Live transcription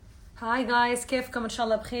هاي جايز، كيفكم؟ ان شاء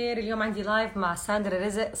الله بخير. اليوم عندي لايف مع ساندرا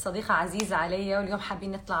رزق، صديقة عزيزة علي، واليوم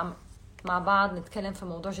حابين نطلع مع بعض نتكلم في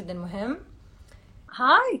موضوع جدا مهم.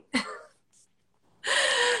 هاي.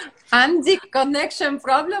 عندك connection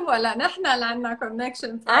problem ولا نحن اللي عندنا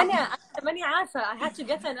connection problem؟ انا ماني عارفة. I had to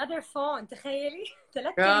get another phone. تخيلي 3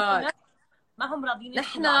 God. تليفونات ما هم راضيين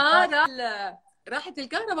يدخلوا نحن على بعض. راحت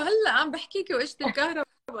الكهرباء هلا، عم بحكيكي واجت الكهرباء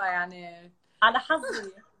يعني. على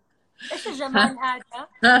حظي. ايش الجمال هذا؟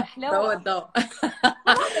 ضوء حلوة. الضوء.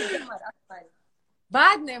 ما بتذمر اصلا.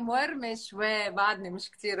 بعدني مورمة شوي، بعدني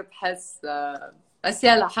مش كتير بحس، بس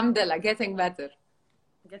يلا الحمد لله getting better.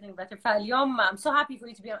 getting better. فاليوم I'm so happy for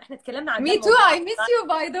you to be on. احنا تكلمنا عن ده Me too, الموضوع. I miss you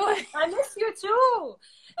by the way. I miss you too.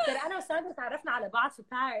 ترى انا وساندرا تعرفنا على بعض في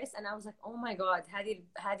باريس and I was like oh my god،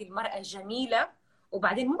 هذه المرأة الجميلة.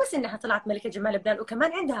 وبعدين مو بس انها طلعت ملكة جمال لبنان،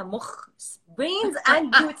 وكمان عندها مخ brains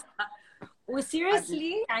and beauty.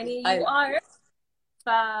 وسيريسلي يعني you are.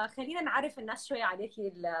 فخلينا نعرف الناس شوية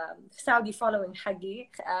عليكي السعودي فولوينج حقي.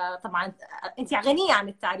 طبعا انت غنية عن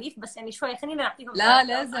التعريف، بس يعني شوية خلينا نعطيهم. لا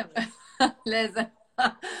لازم. لازم.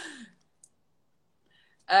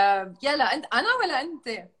 يلا انت انا ولا انت؟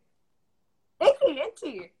 انت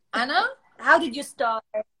انا. how did you start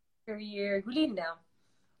your career؟ قولي لنا.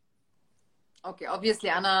 Okay, obviously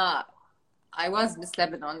أنا I was Miss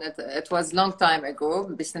Lebanon. It was long time ago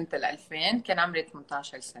بسنة 2000. كان عمري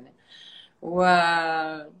 18 سنة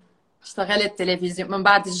واشتغلت تلفزيون من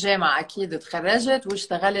بعد الجامعة. أكيد تخرجت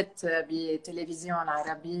واشتغلت بتلفزيون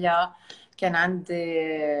عربية. كان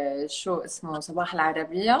عندي شو اسمه صباح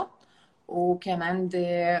العربية، وكان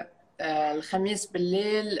عندي الخميس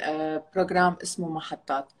بالليل بروجرام اسمه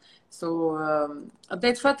محطات.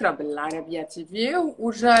 قضيت فترة بالعربية تي في،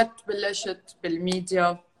 ورجعت بلشت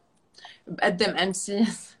بالميديا بقدم ام سي.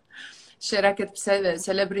 شاركت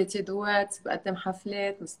بسليبرتي دوات، بقدم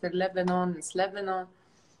حفلات مستر لبنان، مس لبنان،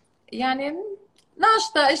 يعني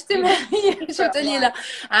ناشطة اجتماعية. شو بتقولي؟ لا،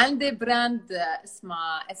 عندي براند اسمه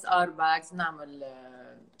اس ار باجز، نعمل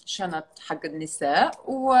شنط حق النساء،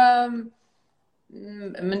 و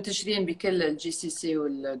منتشرين بكل الجي سي سي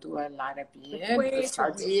والدول العربية،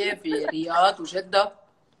 بالسعودية، برياض وجدة.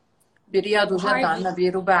 برياض وجدة عندنا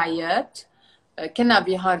برباعيات. كنا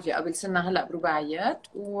بهارفي قبل سنة، هلا برباعيات.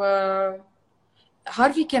 و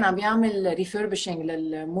هارفي كان عم بيعمل ريفربشنج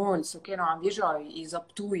للمولز، وكانوا عم يرجعوا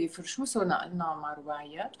يظبطوه يفرشوه، سو نقلنا مع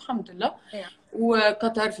رباعيات الحمد لله.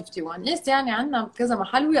 وقطر 51 يس، يعني عندنا كذا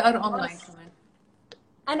محل، وي ار اونلاين كمان.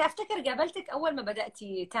 انا افتكر قابلتك اول ما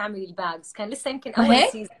بداتي تعملي الباجز، كان لسه يمكن اول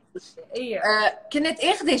سيزون. ايه. كنت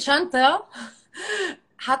اخذي شنطه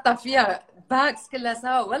حاطه فيها باجز كلها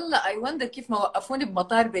سوا. والله اي وندر كيف ما وقفوني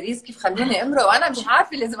بمطار باريس، كيف خلوني امرق وانا مش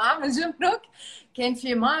عارفه لازم اعمل جمرك. كان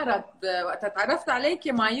في معرض وقت تعرفت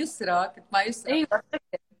عليكي مع يسرا، كنت مع يسرا. ايوه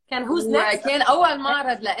كان وكان اول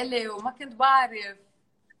معرض لإلي، وما كنت بعرف.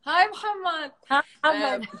 هاي محمد.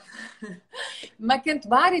 محمد. ما كنت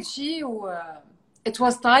بعرف شيء، و it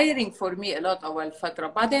was tiring for me a lot اول فتره.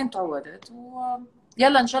 بعدين تعودت،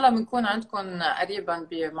 يلا ان شاء الله بنكون عندكم قريبا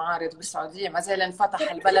بمعارض بالسعوديه. ما زال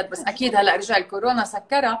انفتح البلد، بس اكيد هلا رجع الكورونا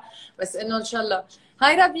سكرها، بس انه ان شاء الله.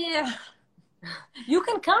 هاي ربيع. يو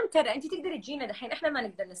كان كام. ترى انت تقدري تجينا دحين، احنا ما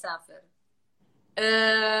نقدر نسافر.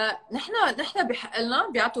 نحن بحق لنا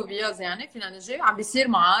بيعطوا فيز، يعني فينا نجي. عم بيصير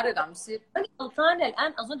معارض، عم بيصير. انا غلطانه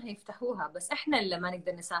الان، اظن هيفتحوها، بس احنا اللي ما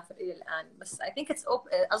نقدر نسافر الى الان. بس اي ثينك اتس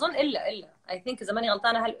اظن الا اي ثينك اذا ماني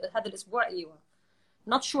غلطانه هذا الاسبوع. ايوه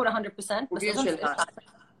not sure 100%، بس اظن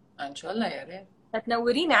ان شاء الله. يا ريت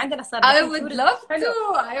فتنورينا. عندنا صار I would love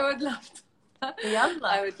to. I would love to.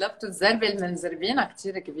 يلا. I would love to. الزربة من زربينا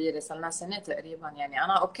كتير كبيرة، صار لنا سنة تقريبا. يعني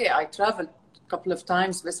أنا أوكي I traveled couple of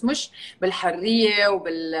times، بس مش بالحرية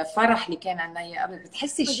وبالفرح اللي كان عندنا إياه قبل.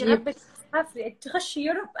 بتحسي شيء. ربك تسافري تخشي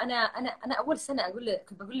يوروب. أنا أول سنة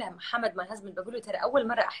كنت بقول له محمد ماي هازبند، بقول له ترى أول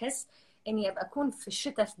مرة أحس إني أبقى أكون في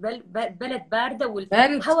الشتاء في بلد باردة،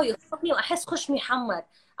 والهواء يخطفني وأحس خشمي حمر.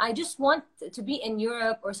 I just want to be in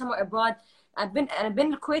Europe or somewhere abroad. أنا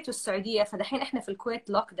بين الكويت والسعودية، فدحين إحنا في الكويت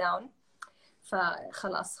لوك داون.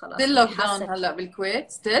 فخلاص ستيل لوك داون هلا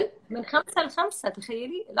بالكويت. ستيل من 5 ل5.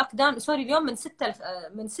 تخيلي لوك داون. سوري، اليوم من 6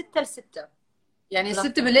 ل6. يعني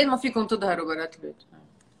 6 بالليل ما فيكم تظهروا برات البيت.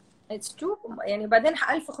 اتس ترو. يعني بعدين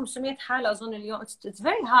 1500 حاله اظن اليوم. اتس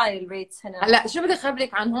فيري هاي الريتس هنا. هلا شو بدي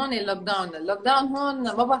اخبرك عن هون اللوك داون. اللوك داون هون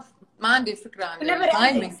ما بعرف، ما عندي فكره عن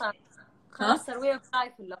التايمينج. خلاص صار ويا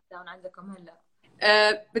في اللوك داون عندكم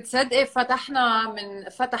هلا. بتصدقي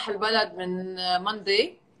فتح البلد من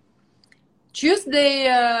ماندي. تيوزداي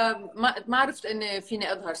ما عرفت اني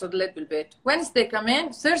فيني اظهر، صرت ضليت بالبيت. وينزداي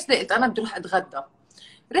كمان. ثيرزداي قلت انا بدي اروح اتغدى.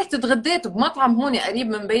 رحت اتغديت بمطعم هون قريب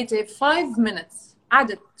من بيتي 5 minutes.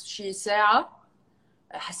 قعدت شي ساعه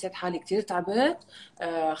حسيت حالي كتير تعبت.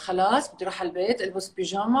 خلاص بدي اروح على البيت البس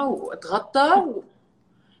بيجاما واتغطى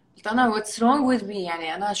قلت انا واتس رونج وذ مي،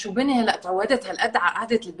 يعني انا شو بني هلا تعودت هالقد على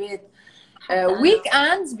قعده البيت. ويك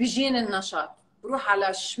اندز بيجيني النشاط، بروح على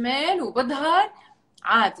الشمال وبظهر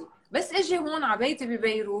عادي. بس اجي هون على بيتي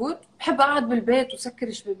ببيروت بحب اقعد بالبيت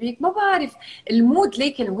وسكر شبابيك، ما بعرف المود،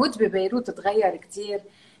 ليك المود ببيروت تغير كتير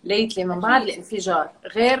ليتلي من بعد الانفجار،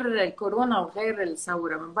 غير الكورونا وغير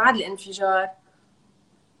الثوره، من بعد الانفجار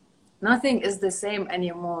nothing is the same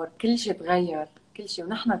anymore، كل شيء تغير، كل شيء،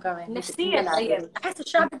 ونحن كمان نفسيا تغير. احس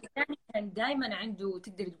الشعب اللبناني كان دائما عنده،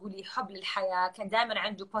 تقدر تقولي، حب للحياه، كان دائما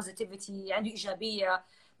عنده بوزيتيفيتي، عنده ايجابيه.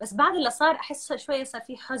 بس بعد اللي صار احس شويه صار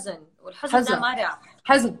في حزن، والحزن ده ما راح.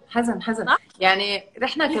 حزن يعني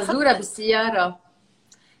رحنا كزوره بالسياره،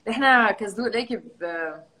 رحنا كزوره ليكي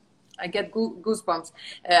I get goosebumps.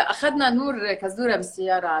 اخذنا نور كزوره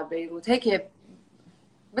بالسياره على بيروت، هيك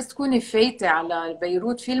بس تكوني فايته على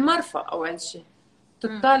بيروت في المرفأ اول شيء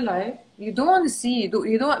تطلعي you don't see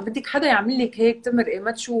you don't بدك حدا يعمل لك هيك تمرقي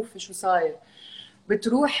ما تشوفي شو صاير،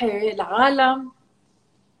 بتروحي العالم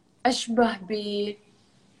اشبه ب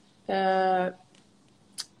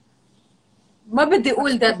ما بدي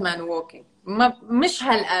اقول dead man walking، ما مش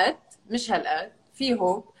هالقد في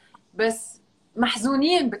هوب، بس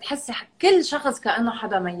محزونين، بتحسي كل شخص كانه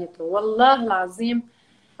حدا ميت له، والله العظيم.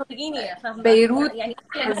 صدقيني فاهمه بيروت يعني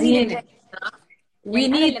حزينه. we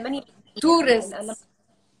need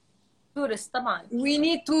tourists طبعا we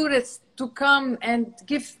need tourists to come and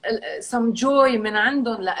give some joy من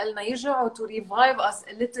عندهم لنا، يرجعوا to revive us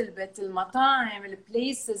a little bit. المطاعم،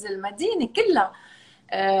 البليسز، المدينة كلها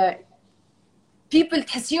people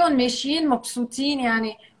تحسيهم ماشيين مبسوطين،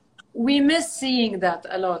 يعني we miss seeing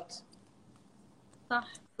that a lot. صح.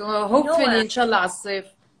 so hopefully إن شاء الله على الصيف.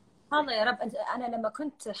 الله يا رب. انا لما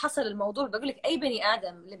كنت حصل الموضوع بقول لك اي بني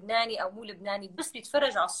ادم لبناني او مو لبناني بس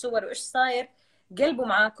بيتفرج على الصور وايش صاير قلبه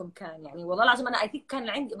معاكم كان، يعني والله العظيم انا اي كان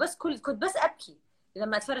عندي بس كنت بس ابكي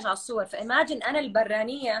لما اتفرج على الصور. فايماجن انا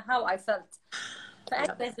البرانيه how I felt.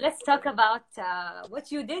 let's talk about what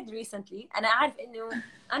you did recently. انا اعرف انه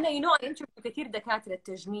انا I interview كثير دكاتره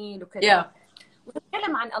تجميل وكذا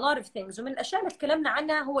ونتكلم عن a lot of things، ومن الاشياء اللي تكلمنا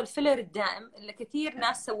عنها هو الفيلر الدائم اللي كثير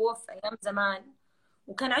ناس سووه في ايام زمان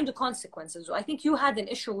وكان عنده consequences. و I think you had an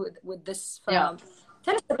issue with this.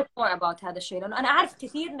 tell us a bit more about هذا الشيء، لأنه أنا أعرف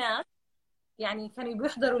كثير ناس يعني كانوا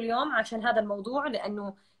بيحضروا اليوم عشان هذا الموضوع،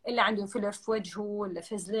 لأنه اللي عندهم فيلر في وجهه ولا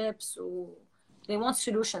في his lips و they want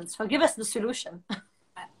solutions. so give us the solution.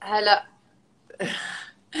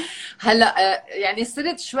 هلا يعني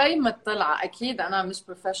صرت شوي مطلعه، اكيد انا مش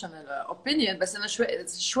بروفيشنال اوبينيون، بس انا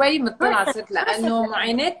شوي مطلعه صرت، لانه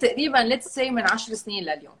معاينات تقريبا let's say من 10 سنين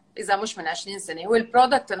لليوم، اذا مش من 20 سنه. هو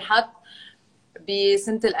البرودكت انحط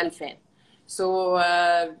بسنه 2000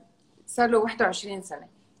 صار له 21 سنه.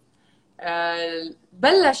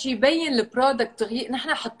 بلش يبين البرودكت تغيير،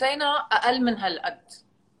 نحن حطينا اقل من هالقد،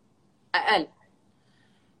 اقل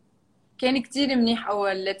كان كتير منيح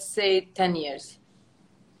اول let's say 10 years.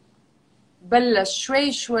 بلش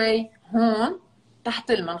شوي هون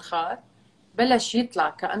تحت المنخار بلش يطلع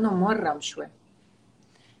كأنه مورم شوي،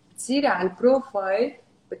 بتصيري على البروفايل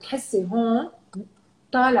بتحسي هون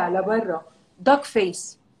طالع لبرا داك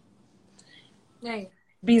فيس.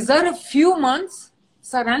 بظرف few months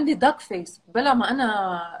صار عندي داك فيس بلا ما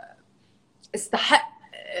انا استحق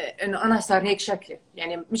انه انا صار هيك شكلي،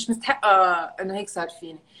 يعني مش مستحقه انه هيك صار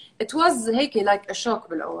فيني. it was هيك like a shock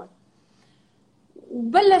بالاول.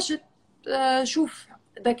 وبلشت شوف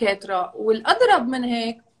دكاتره، والاضرب من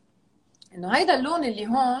هيك انه هيدا اللون اللي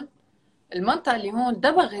هون، المنطقه اللي هون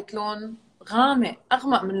دبغت لون غامق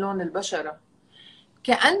اغمق من لون البشره،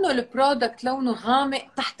 كانه البرودكت لونه غامق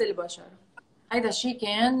تحت البشره. هيدا الشيء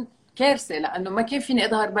كان كارثه، لانه ما كان فيني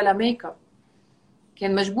اظهر بلا ميك اب،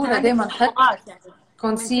 كان مجبوره دائما احط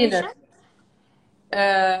كونسيلر.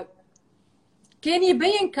 كان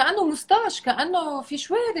يبين كانه مستاش، كانه في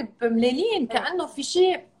شوارب مليلين، كانه في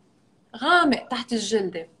شيء غامق تحت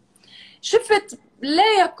الجلده. شفت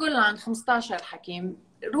لا يقل عن 15 حكيم،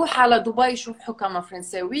 روح على دبي شوف حكمة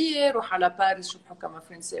فرنساوية، روح على باريس شوف حكمة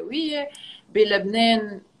فرنساوية،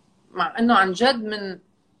 بلبنان مع انه عن جد من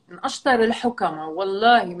اشطر الحكمة،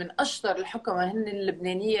 والله من اشطر الحكمة هن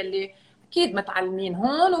اللبنانية اللي اكيد متعلمين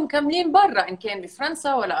هون ومكملين برا، ان كان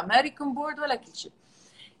بفرنسا ولا امريكان بورد ولا كل شيء.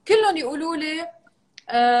 كلهم يقولوا لي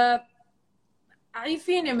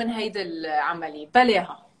عيفيني من هيدي العملية،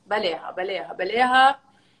 بلاها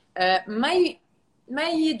ما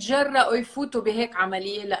يتجرأوا يفوتوا بهيك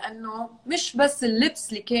عملية، لأنه مش بس اللبس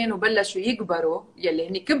اللي كانوا بلشوا يكبروا يلي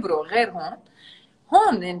هني كبروا، غير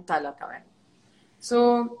هون انطلع كمان.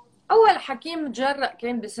 أول حكيم تجرأ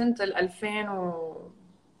كان بسنة 2000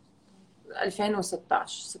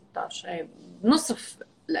 2016 16 اي بنصف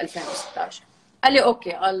 2016. قال لي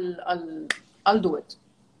اوكي I'll do it.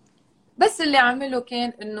 بس اللي عمله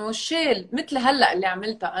كان انه شيل مثل هلا اللي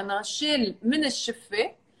عملتها انا، شيل من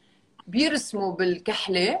الشفه بيرسموا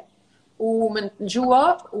بالكحله ومن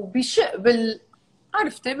جوا وبيشق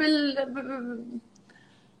عرفتي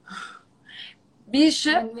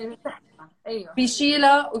بيشق من تحت. ايوه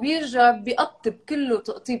بيشيلها وبيرجع بيقطب كله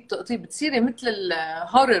تقطيب تقطيب، بتصيري مثل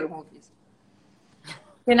الهورر موفيز.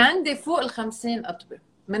 كان عندي فوق 50 قطبة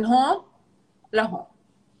من هون لهون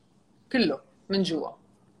كله من جوا.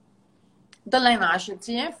 ضلينا 10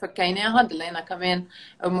 ايام فكيناها، ضلينا كمان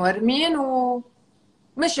مورمين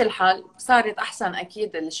ومشي الحال، صارت احسن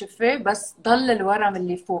اكيد الشفه، بس ضل الورم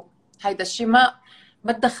اللي فوق. هيدا الشيء ما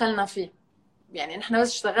تدخلنا فيه، يعني نحن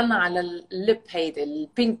بس اشتغلنا على اللب هيدا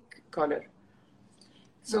البينك كولر.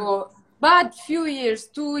 سو بعد few years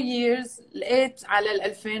 2 years لقيت على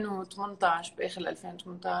 2018 باخر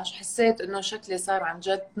 2018 حسيت انه شكلي صار عن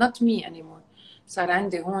جد not me anymore. صار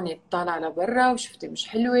عندي هون طالع لبرا وشفتي مش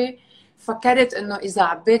حلوه. فكرت انه اذا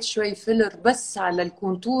عبيت شوي فيلر بس على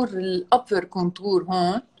الكونتور الابر كونتور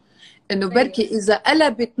هون، انه بركي اذا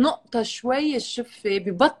قلبت نقطه شوي الشفه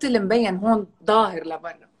ببطل مبين هون ظاهر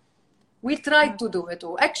لبرا. We tried to do it.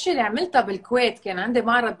 واكشلي عملتها بالكويت، كان عندي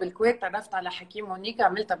معرض بالكويت، تعرفت على حكيم مونيكا،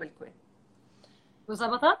 عملتها بالكويت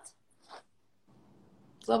وزبطت؟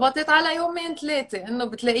 زبطت على يومين ثلاثة، انه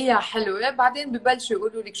بتلاقيها حلوة، بعدين ببلشوا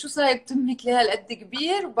يقولوا لك شو صاير تمك ليه هالقد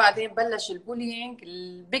كبير، وبعدين بلش البولينج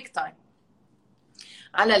البيج تايم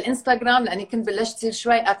على الانستغرام، لاني كنت بلشت تصير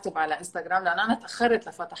شوي اكتب على انستغرام لان انا تاخرت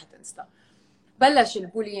لفتحت انستا. بلش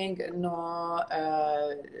البولينج انه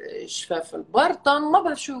شفاف البرطم، ما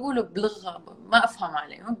بعرف شو يقولوا بلغة ما افهم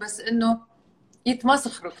عليهم، بس انه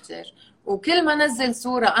يتمسخروا كثير. وكل ما نزل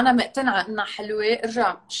صورة انا مقتنعة انها حلوة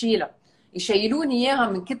ارجع شيلها، يشيلوني اياها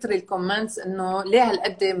من كتر الكومنتس انه ليه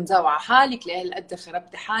هالقد مزوعة حالك، ليه هالقد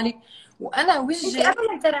خربتي حالك. وانا انت وجهي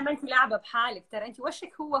ابدا ترى ما انت لاعبه بحالك، ترى انت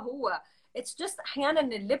وشك هو اتس جست احيانا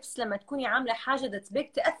اللبس لما تكوني عامله حاجه ذاتس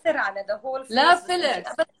بيك تاثر على ذا هول فيس. لا فيلر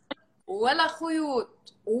ولا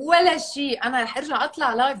خيوط ولا شيء. انا رح ارجع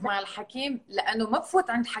اطلع لايف مع الحكيم، لانه ما بفوت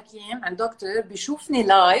عند حكيم عند دكتور بيشوفني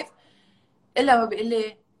لايف الا ما بيقول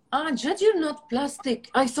لي عن جد you're not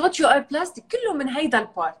plastic I thought you are plastic. كله من هيدا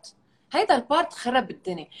البارت، هيدا البارت خرب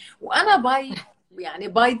الدنيا. وانا يعني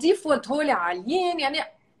باي ديفولت هولي عاليين، يعني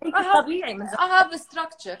طبيعي من I have a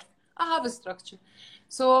structure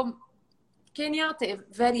so كان يعطي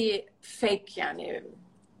very fake يعني.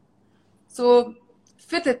 so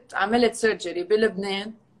فتت عملت سيرجري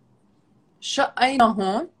بلبنان، شقينا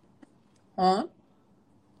هون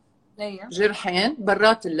جرحين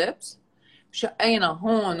برات اللبس، شقينا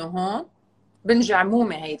هون وهون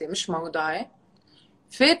بنجعمومة هيدي مش موضعي.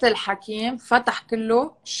 فات الحكيم فتح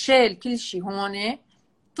كله، شال كل شيء هون،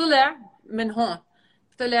 طلع من هون،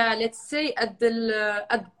 طلع let's say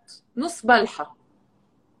قد نص بلحة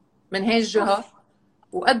من هي الجهة،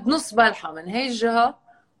 وقد نص بلحة من هي الجهة.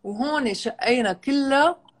 وهون شقينا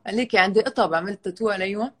كلها، هليك عندي قطب عملت تاتو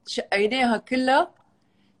عليهم، شقيناها كلها،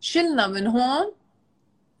 شلنا من هون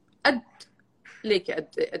قد ليك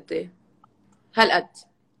قد هالقد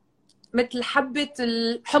مثل حبة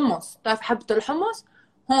الحمص. بتعرف حبة الحمص؟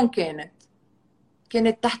 هون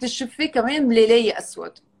كانت تحت الشفة كمان مليلية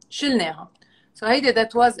أسود، شلناها. هيدي that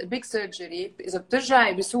was a big surgery. إذا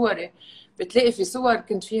بترجعي بصوري بتلاقي في صور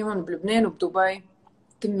كنت فيهم بلبنان وبدبي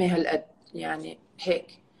تمي هالقد يعني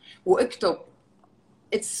هيك. واكتب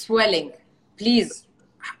it's swelling please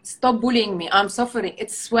stop bullying me I'm suffering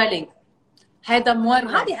it's swelling. هيدا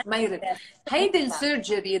مورم ما يرد. هيدي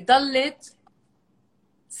السيرجري ضلت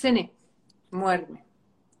سنة مورمة.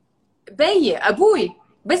 بيي ابوي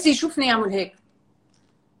بس يشوفني يعمل هيك،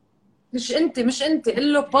 مش انت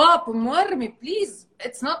قل له باب مورمة بليز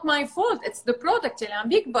it's not my fault it's the product اللي عم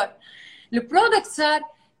بيكبر. البرودكت صار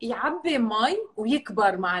يعبي مي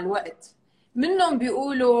ويكبر مع الوقت. منهم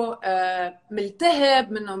بيقولوا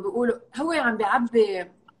ملتهب، منهم بيقولوا هو عم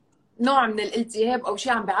بيعبي نوع من الالتهاب او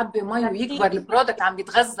شيء، عم بيعبي مي ويكبر البرودكت عم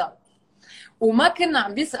بيتغذى. وما كنا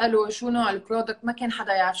عم بيسالوا شو نوع البرودكت، ما كان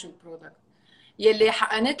حدا يعرف شو البرودكت. يلي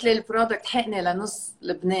حقنت لي البرودكت حقني لنص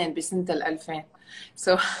لبنان بسنه 2000.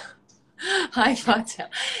 سو هاي فاتحه.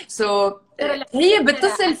 هي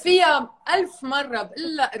بتصل فيها 1000 مرة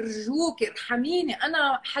بقول لها ارجوك ارحميني،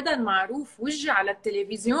 انا حدا معروف وجهي على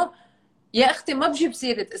التلفزيون. يا اختي ما بجيب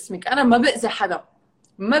سيرة اسمك، انا ما باذي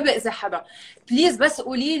حدا بليز، بس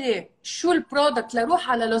قولي لي شو البرودكت لروح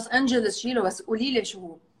على لوس انجلوس شيله، بس قولي لي شو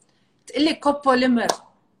هو. تقلي كوبوليمر،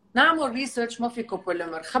 نعمل ريسيرش ما في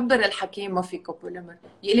كوبوليمر، خبر الحكيم ما في كوبوليمر.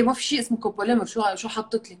 يقلي ما في شيء اسمه كوبوليمر، شو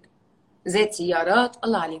حطت لك؟ زيت سيارات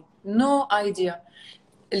الله عليهم نو ايديا.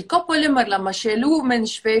 الكوبوليمر لما شالوه من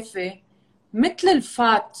شفافي مثل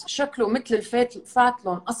الفات، شكله مثل الفات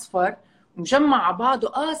لون اصفر مجمع على بعضه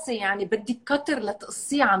قاسي، يعني بدك كتر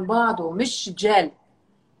لتقصيه عن بعضه مش جل.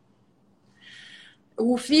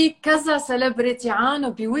 وفي كذا سيلبرتي عانوا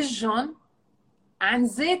بوجهن عن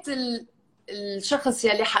زيت الشخص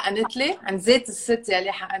يلي حقنت لي، عن زيت الست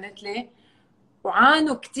يلي حقنت لي،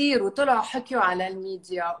 وعانوا كتير وطلعوا حكيوا على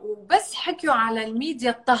الميديا. وبس حكيوا على الميديا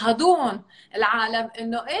اضطهدون العالم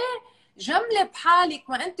انه ايه جملة بحالك،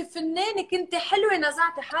 ما انت فنانة كنت حلوة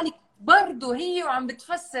نزعتي حالك. برضه هي وعم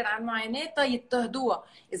بتفسر عن معاناتها يضطهدوها.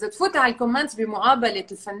 اذا تفوت على الكومنتس بمقابلة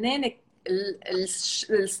الفنانة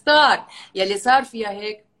الستار يلي صار فيها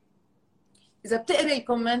هيك، اذا بتقري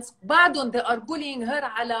الكومنتس بعدهم they are bullying her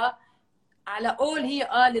على قول هي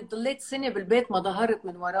قالت ضليت سنه بالبيت ما ظهرت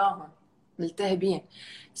من وراهم ملتهبين.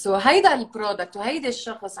 هيدا البرودكت وهيدا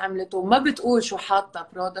الشخص عملته وما بتقول شو حاطه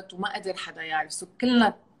برودكت وما قدر حدا يعرف.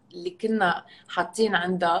 كلنا اللي كنا حاطين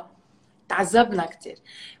عندها تعذبنا كثير.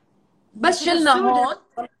 بس شلنا هون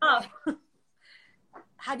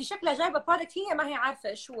هذه شكلها جايبه برودكت هي ما هي عارفه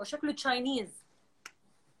ايش هو، شكله تشاينيز.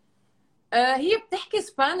 هي بتحكي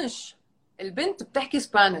سبانيش، البنت بتحكي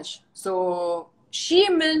سبانيش. شي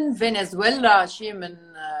من فنزويلا، شي من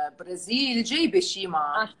برازيل، جايبه شي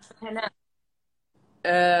معها.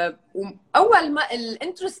 واول ما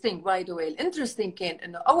الانترستينج باي ذا واي، الانترستينج كان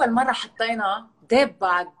انه اول مره حطينا داب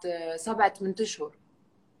بعد 7-8 اشهر.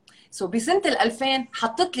 بسنه 2000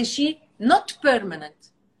 حطت لي شيء نوت بيرمننت.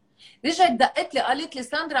 رجعت دقت لي قالت لي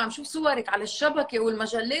ساندرا عم شوف صورك على الشبكه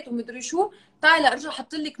والمجلات ومدري شو، تعالي ارجع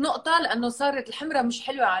احط لك نقطه لانه صارت الحمره مش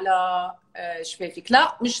حلوه على شفافك.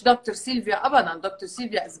 لا مش دكتور سيلفيا ابدا، دكتور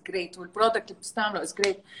سيلفيا از جريت والبرودكت اللي بتستعمله از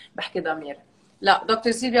جريت. بحكي ضمير، لا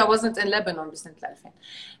دكتور سيلفيا wasn't in Lebanon بسنه 2000.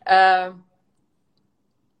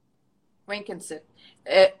 وين كنت صرت؟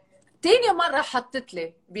 تاني مرة حطت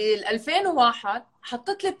لي بال 2001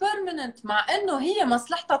 حطت لي بيرمننت، مع انه هي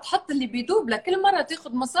مصلحتها تحط اللي بيدوب لكل مرة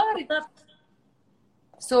تاخذ مصاري.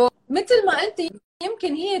 مثل ما قلتي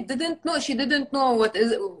يمكن هي didn't know she didn't know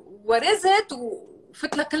what is it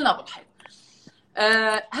وفتنا كلنا بالحيط.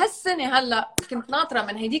 هالسنة هلا كنت ناطرة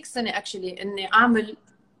من هيديك السنة اكشلي اني اعمل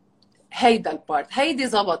هيدا البارت. هيدي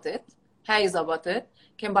زبطت، هاي زبطت،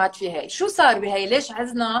 كان بعد في هاي. شو صار بهي؟ ليش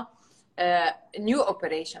عزنا نيو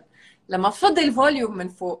اوبريشن؟ لما فضل فوليوم من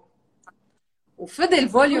فوق وفضل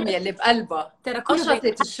فوليوم يلي بقلبها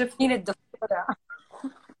قشطت الشفة. مين الدكتورة؟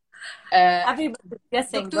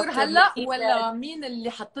 دكتور هلا ولا مين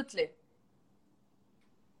اللي حطت لي؟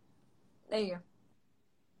 ايوه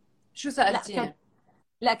شو سألتيني؟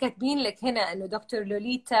 لا كاتبين لك هنا انه دكتور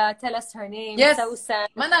لوليتا tell us her name. يس سوسن.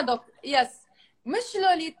 ما انا دكتور يس مش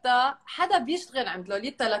لوليتا، حدا بيشتغل عند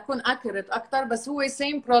لوليتا لكون اكيوريت اكثر، بس هو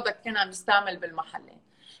سيم برودكت كان عم يستعمل بالمحلين.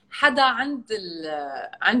 حدا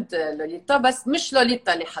عند لوليتا بس مش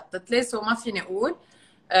لوليتا اللي حطت لي، ما فيني اقول.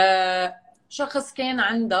 شخص كان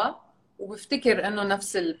عندها وبفتكر انه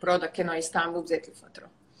نفس البرودكت كانوا يستعملوه بذات الفتره.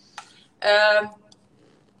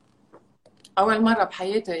 اول مره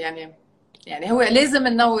بحياتي يعني هو لازم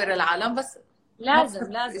ننور العالم، بس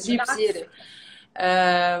لازم جيب سيره.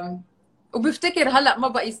 وبفتكر هلا ما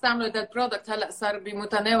بقى يستعملوا هذا البرودكت، هلا صار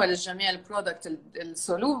بمتناول الجميع البرودكت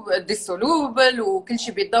الديسولوبل وكل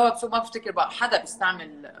شيء بيتذوب. ما بفتكر بقى حدا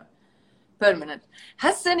بيستعمل بيرمننت.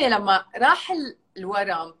 هالسنه لما راح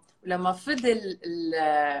الورم ولما فضل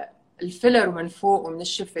الفيلر من فوق ومن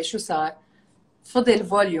الشفه، شو صار؟ فضل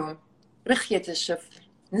فوليوم، رخيت الشفه،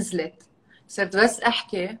 نزلت، صرت بس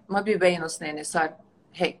احكي ما بيبينوا اسناني، صار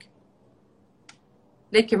هيك.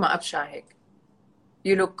 ليكي ما ابشع هيك.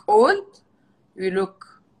 You look old, you look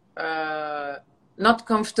not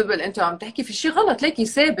comfortable. انت عم تحكي في شيء غلط، ليكي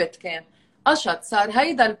ثابت كان قشط. صار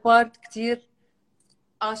هيدا البارت كتير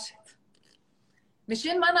قشط.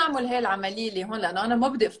 مشان ما نعمل هاي العملية اللي هون، لأنه أنا ما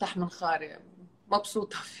بدي أفتح منخاري،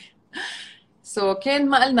 مبسوطة فيه. كان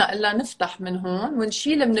ما قلنا إلا نفتح من هون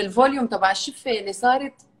ونشيل من الفوليوم تبع الشفة اللي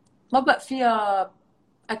صارت ما بقى فيها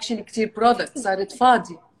اكشلي كتير برودكت، صارت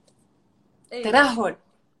فاضي. ترهل.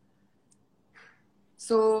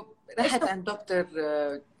 رحت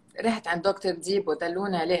عند دكتور ديب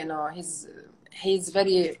ودلونا لانه هيز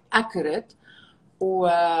فيري اكيوريت،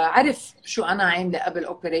 وعرف شو انا عامله قبل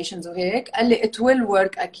اوبريشنز وهيك. قال لي ات ويل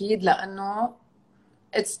ورك اكيد، لانه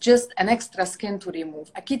اتس جاست ان اكسترا سكين تو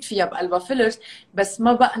ريموف. اكيد فيها بقلبها فيلرز بس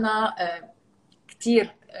ما بقنا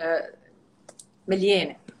كتير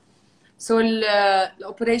مليانه.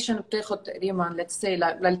 الاوبريشن بتاخذ تقريبا ليتس سي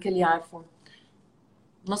للكل يعرفوا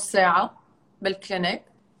نص ساعه بالكلينيك.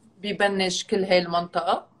 ببنج كل هاي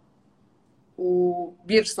المنطقه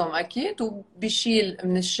وبيرسم اكيد، وبيشيل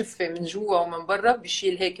من الشفه من جوا ومن برا،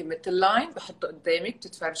 بيشيل هيك مثل لاين بحطه قدامك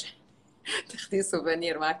بتتفرجي تاخذي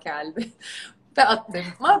سوفينير معك على البيت. بقطم،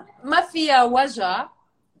 ما فيها وجع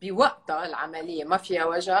بوقتها العمليه، ما فيها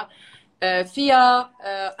وجع. فيها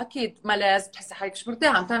اكيد ملاذ، بتحسي حالك مش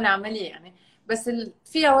مرتاحه عم تعملي عمليه يعني، بس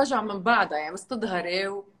فيها وجع من بعدها يعني، بس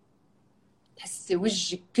تظهري وتحسي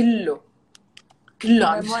وجهك كله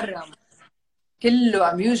عم مورم. كله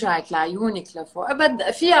عم يوجعك لعيونك لفوق.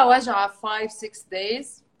 ابد فيها وجعه 5 6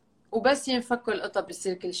 دايز، وبس ينفكوا القطب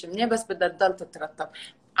بيصير كل شيء منيح، بس بدها تضل تترطب.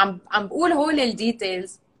 عم بقول هول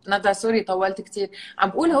الديتيلز، ندى سوري طولت كثير. عم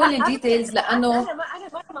بقول لا هول ابدا، الديتيلز لانه انا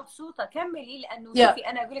مره مبسوطه، كملي. لانه يا شوفي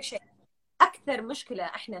انا اقول لك شيء، اكثر مشكله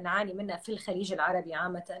احنا نعاني منها في الخليج العربي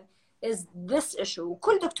عامه is this issue.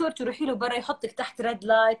 وكل دكتور تروحي له برا يحطك تحت ريد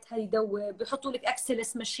لايت هيدوب، بيحطوا لك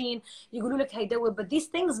اكسلس ماشين يقولوا لك هيدوب، but these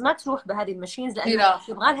things ما تروح بهذه الماشينز لانه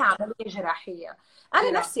جراحه يبغى لها عمليه جراحيه. انا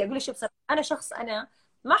جراحه. نفسي اقول لك شيء بصراحه، انا شخص انا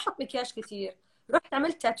ما احط مكياج كثير. رحت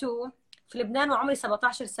عملت تاتو في لبنان وعمري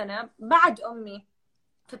 17 سنه بعد امي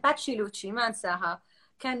في باتشي ما انساها.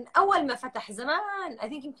 كان اول ما فتح زمان اي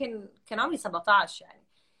ثينك يمكن كان عمري 17 يعني.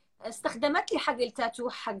 استخدمت لي حق التاتو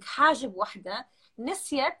حق حاجب واحده،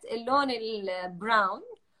 نسيت اللون البراون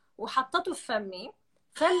وحطته في فمي.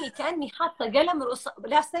 فمي كاني حاطه قلم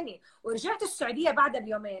لا سني. ورجعت السعوديه بعدها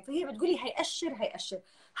بيومين، فهي بتقولي هيقشر.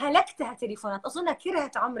 هلكتها تليفونات، اظنها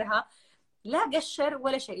كرهت عمرها. لا قشر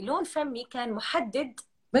ولا شيء، لون فمي كان محدد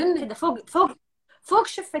بني كده فوق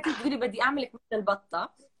شفتي. تقولي بدي اعملك مثل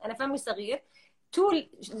البطه، انا فمي صغير. طول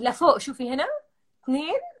لفوق شوفي هنا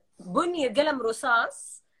 2 بني قلم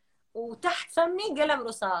رصاص، وتحت فمي قلم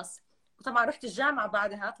رصاص. وطبعا رحت الجامعه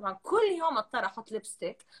بعدها، طبعا كل يوم اضطر احط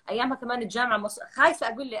لبستيك. ايامها كمان الجامعه خايفه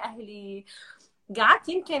اقول لاهلي. قعدت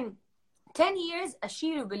يمكن 10 years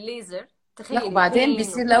اشيله بالليزر، لا، تخيلي وبعدين بين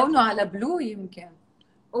بيصير لونه على بلو يمكن،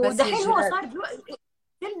 بس ودحين هو يجهز. صار بلو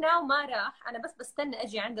كلنا وما راح. انا بس بستنى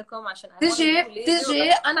اجي عندكم عشان I wanna تجي do laser تجي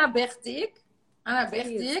وبس. انا بليز.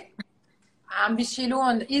 باخدك. عم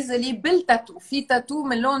بيشيلون ايزلي بالتاتو، في تاتو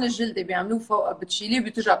من لون الجلد بيعملوه فوق، بتشيليه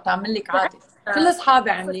بترجع بتعمل لك عادي. كل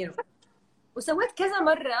اصحابي عاملينه. وسويت كذا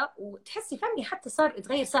مره، وتحسي فمي حتى صار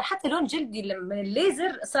اتغير، صار حتى لون جلدي من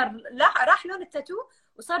الليزر صار، لا راح لون التاتو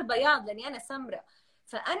وصار بياض لاني انا سمراء.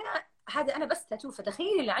 فانا هذا انا بس تاتو،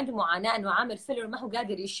 فتخيلي اللي عنده معاناه انه عامل فيلر ما هو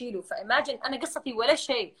قادر يشيله. فايماجن انا قصتي ولا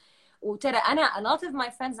شيء. وترى انا a lot of my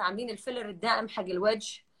friends عاملين الفيلر الدائم حق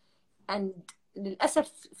الوجه and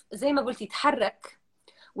للاسف زي ما قلتي تحرك.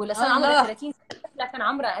 ولا صار عمره الله 30 سنه لكن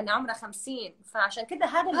عمره 50. فعشان كده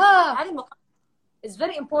اه هذا المقارنه is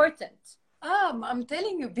very important. I'm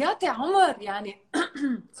telling you بيعطي عمر يعني.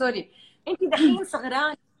 سوري. انت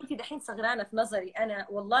دحين صغرانه في نظري انا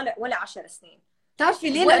والله، لا ولا 10 سنين بتعرفي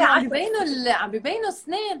ليه؟ ولا لانه 10 عم بيبينوا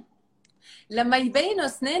سنين. لما يبينوا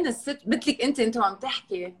سنين الست مثلك انت وعم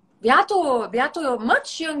تحكي، بيعطوا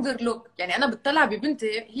ماتش يونجر لوك. يعني انا بتطلع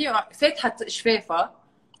ببنتي هي فاتحه شفافها،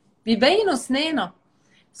 بيبينوا سنينها.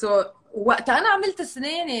 وقت انا عملت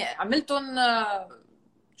اسناني عملتهم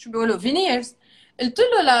شو بيقولوا فينيرز. قلت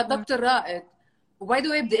له لدكتور رائد، وباي ذا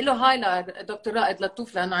واي بدي اقول له هاي لدكتور رائد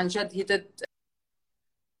لطوف، لانه عن جد هي ديد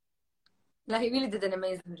لا هي really did an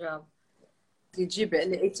amazing job. تجيب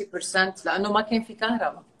لي 80% لانه ما كان في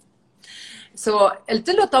كهرباء. قلت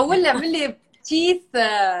له طول لي اعمل لي تيث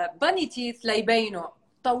باني تيث ليبينوا.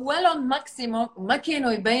 طولهم ماكسيموم وما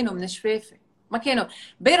كانوا يبينوا من شفافي، ما كانوا.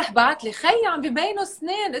 امبارح بعت لي خيي عم ببينوا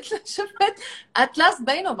سنين. قلت له شفت اتلاس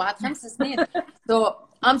بينوا بعد 5 سنين. so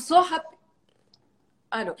I'm so happy.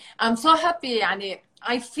 الو I'm so happy يعني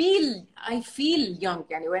I feel young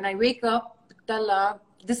يعني when I wake up بتطلع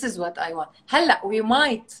this is what I want. هلا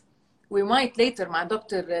we might later مع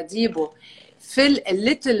دكتور ديبو fill a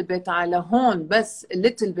little bit على هون، بس a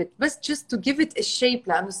little bit بس just to give it a shape،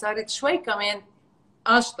 لانه صارت شوي كمان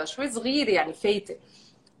قاشطه شوي صغيره يعني فايته.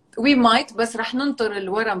 we might بس رح ننطر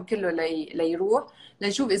الورم كله ليروح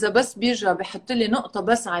لنشوف اذا بس بيرجع بحط لي نقطه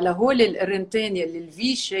بس على هول القرنتين اللي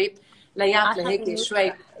الفي شيب ليعطي هيك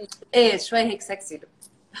شوي ايه شوي هيك سكسي.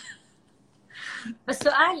 بس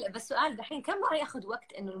سؤال دحين كم مره ياخذ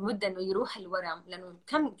وقت انه المده انه يروح الورم؟ لانه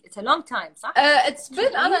كم it's a long time صح؟ اتس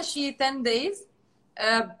بين انا شي 10 days.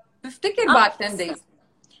 بفتكر بعد 10 days.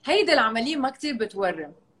 هيدي العمليه ما كثير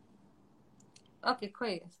بتورم. اوكي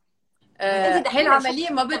كويس. هي العمليه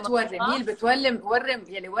ما بتورم، هي اللي ورم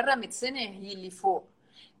يلي ورمت سنه هي اللي فوق.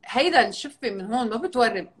 هيدا الشفه من هون ما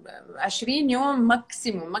بتورم 20 يوم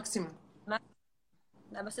ماكسيموم.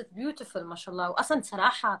 لا بس بيوتيفول ما شاء الله. واصلا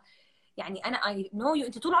صراحه يعني انا اي نو يو،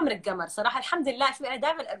 انت طول عمرك قمر صراحه الحمد لله. شوفي انا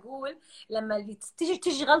دائما اقول لما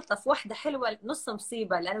تيجي غلطه في واحده حلوه نص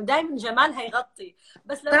مصيبه، لانه دائما جمالها يغطي،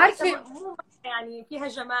 بس لو واحده بتعرفي مو يعني فيها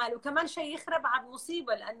جمال وكمان شيء يخرب عاد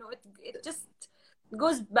مصيبه، لانه it just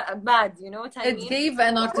goes bad, you know what I it mean. gave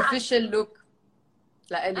an artificial look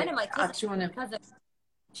انا لإلك my cousin عطشونة.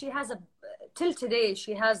 she has a till today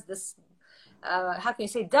she has this how can you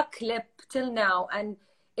say duck lip till now and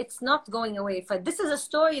it's not going away. ف this is a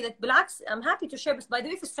story that بالعكس I'm happy to share. بس by the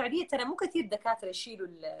way في السعودية ترى مو كثير دكاترة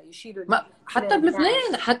يشيلوا ما حتى الفيلر بتاعهم.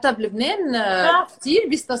 بلبنان، حتى بلبنان كثير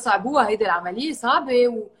بيستصعبوها هيدي العملية صعبة.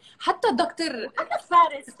 وحتى الدكتور حتى في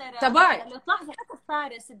فارس ترى تبعي لو تلاحظي حتى في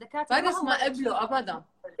فارس الدكاترة فارس هم ما قبلوا ابدا.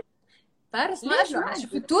 فارس ما ليش قبلوا. ما انا أدري.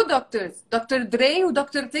 شفت تو دكتورز، دكتور دري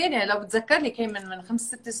ودكتور تاني لو بتذكر لي كان من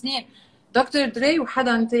 5-6 سنين. دكتور دري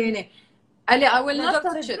وحدا تاني قال لي I will not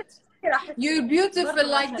touch it. You're beautiful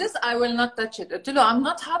like this. I will not touch it. قلت له I'm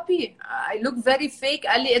not happy. I look very fake.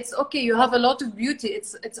 قال لي it's okay. You have a lot of beauty.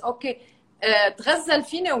 It's okay. تغزل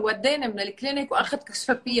فيني ووداني من الكلينيك واخذ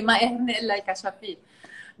كشافيه، ما قهرني الا الكشافيه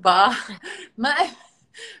بقى.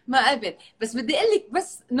 ما قبل. بس بدي اقول لك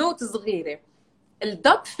بس نوت صغيره،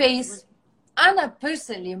 الدوك فيس انا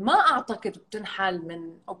بيرسونلي ما اعتقد بتنحل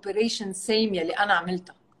من اوبريشن سيم يلي انا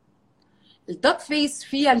عملتها. الدوك فيس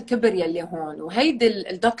فيها الكبر يلي هون، وهيدي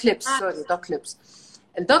الدوك ليبس سوري دوك ليبس،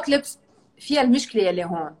 الدوك ليبس فيها المشكله يلي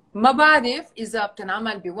هون. ما بعرف اذا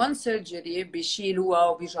بتنعمل بون سيرجري بيشيلوها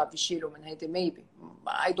وبيرجعوا بيشيلوا من هيدي ميبي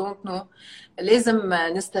I don't know. لازم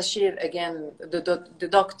نستشير again the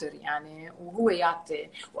doctor يعني، وهو يعطي.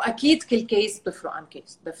 واكيد كل كيس بيفرق عن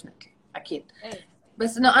كيس definitely اكيد.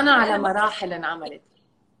 بس انه انا على مراحل انعملت.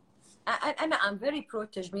 انا ام فيري برو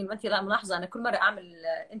تجميل، وانت ملاحظه انا كل مره اعمل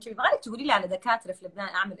انترفيو غالب تقولي لي على دكاتره في لبنان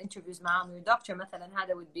اعمل انترفيوز معاهم، دكتور مثلا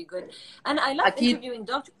هذا would be good. انا اي لاف interviewing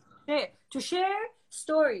doctors to share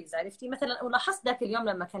stories. عرفتي مثلا ولاحظت ذاك اليوم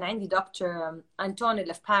لما كان عندي دكتور انتون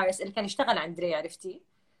اللي في باريس اللي كان يشتغل عند دري، عرفتي؟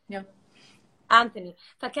 انثوني.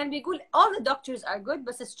 فكان بيقول all the doctors are good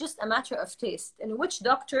but it's just a matter of taste and which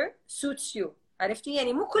doctor suits you. عرفتي؟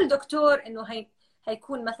 يعني مو كل دكتور انه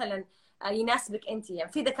هيكون مثلا يناسبك انت.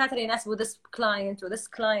 يعني في دكاتره يناسبوا this client و this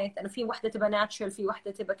client، انه في وحده تبقى ناتشرال في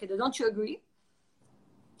وحده تبقى كده. don't you agree؟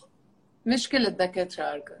 مش كل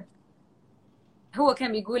الدكاتره are good. هو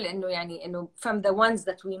كان بيقول انه يعني انه from the ones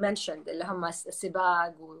that we mentioned اللي هم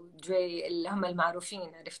سباق ودري اللي هم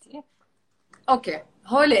المعروفين، عرفتي؟ اوكي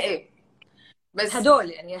هول ايه بس هدول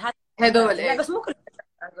يعني هدول ايه لا بس مو كل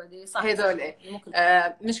صح هدول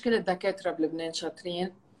ايه مش كل الدكاتره بلبنان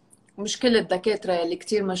شاطرين، ومش كل الدكاتره اللي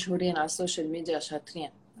كتير مشهورين على السوشيال ميديا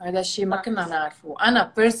شاطرين. هذا الشيء ما كنا نعرفه.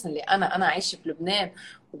 انا بيرسونلي انا عايشه بلبنان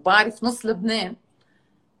وبعرف نص لبنان،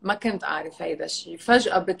 ما كنت اعرف هيدا الشيء.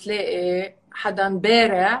 فجاه بتلاقي حدا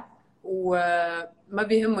بارع وما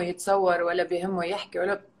بيهمه يتصور ولا بيهمه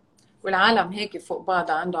يحكي والعالم هيك فوق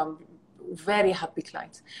بعضها عندهم very happy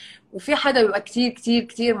clients. وفي حدا بيبقى كتير كتير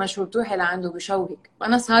كتير مشهور تروحي لعنده بشوهك.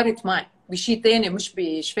 وانا صارت معي بشيء تاني مش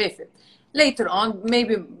بشفافه. later on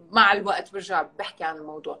maybe مع الوقت برجع بحكي عن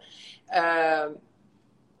الموضوع.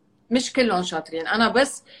 مش كلهم شاطرين. انا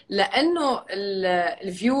بس لانه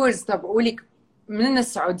الفيورز تبعولك من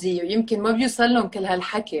السعوديه ويمكن ما بيوصل لهم كل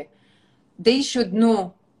هالحكي. they should know,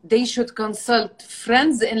 they should consult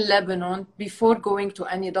friends in Lebanon before going to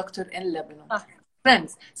any doctor in Lebanon.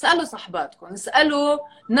 friends. سألوا صحباتكم، اسألوا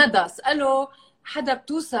ندى، اسألوا حدا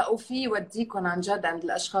بتوثقوا فيه يوديكم عن جد عند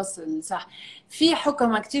الاشخاص الصح. في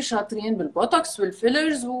حكماء كتير شاطرين بالبوتوكس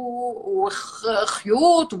والفيلرز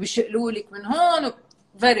وخيوط وبيشقلوا لك من هون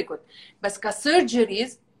فيري جود، بس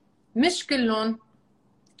كسيرجريز مش كلهم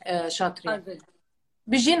شاطرين.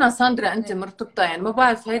 بيجينا ساندرا انت مرتبطه يعني ما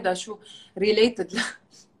بعرف هيدا شو ريليتد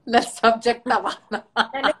للسبجكت تبعنا.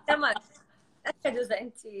 لا كمان أكيد إذا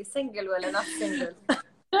أنت سنجل ولا نوت سنجل.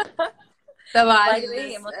 طبعا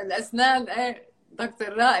الأسنان إيه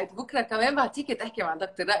دكتور رائد. بكرة كمان بعطيكي تحكي مع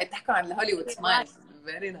دكتور رائد تحكوا عن الهوليوود سمايل.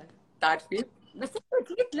 فيري نايس. بتعرفي؟ بس أنت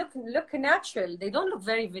look natural. They don't look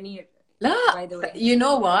very veneer. لا you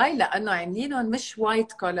know why؟ لأنه عاملينهم مش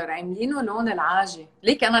وايت كولر، عاملينه لون العاجي.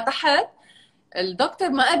 ليك أنا تحت الدكتور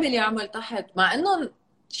ما قبل يعمل تحت مع إنه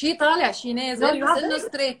شيء طالع شيء نازل بس إنه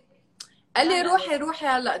ستريت. قال لي روحي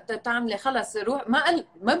هلا تعملي خلص روح.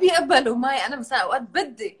 ما بيقبلوا معي. انا مساء اوقات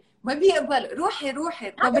بدي ما بيقبل. روحي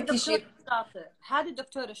ما بدي شيء. هذا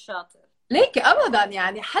الدكتور الشاطر ليك ابدا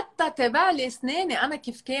يعني حتى تبع لي اسناني انا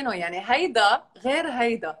كيف كانوا يعني هيدا غير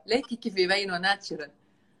هيدا. ليكي كيف يبينوا ناتشرال.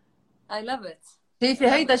 I love it. شايفي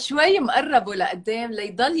هيدا شوي مقربوا لقدام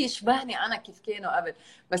ليضل يشبهني انا كيف كانوا قبل،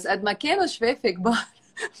 بس قد ما كانوا شفافي كبار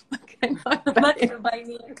ما كانوا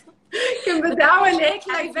باينين. كنت بدي اعمل هيك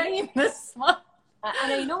لايفين بس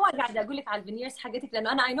انا قاعده اقول لك على الفينيرز حقتك،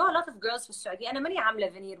 لانه انا اي نو ا لوت اوف جيرلز في السعوديه، انا ماني عامله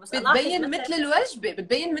فينير بس بتبين مثل الوجبه،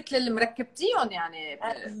 بتبين مثل اللي مركبتيهم يعني.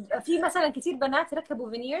 في مثلا كثير بنات ركبوا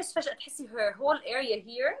فينيرز فجاه تحسي her whole area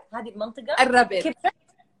here، هذه المنطقه قربت. كبرت.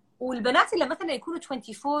 والبنات اللي مثلا يكونوا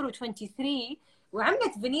 24 و23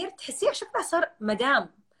 وعملت فينير تحسيها شكلها صار مدام.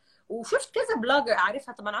 وشفت كذا بلوجر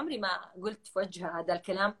اعرفها، طبعا عمري ما قلت في وجهها هذا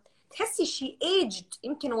الكلام، تحسي شي ايجد،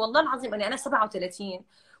 يمكن والله العظيم انا 37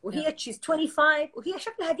 وهي تشيز 25 وهي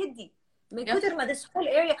شكلها قدي من كثر ما this whole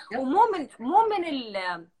area. ومو من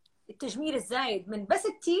التجميل الزايد، من بس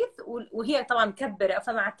التيث، وهي طبعا مكبره،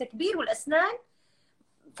 فمع التكبير والاسنان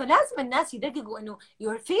فلازم الناس يدققوا انه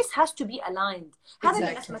your face has to be aligned. هذا اللي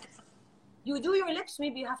الناس ما you do your lips,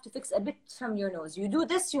 maybe you have to fix a bit from your nose. You do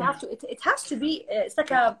this, you have to, it has to be, it's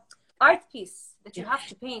like a art piece that you have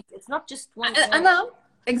to paint. It's not just one. أنا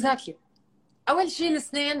exactly. أول شيء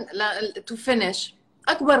السنين to finish.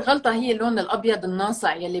 أكبر غلطة هي اللون الأبيض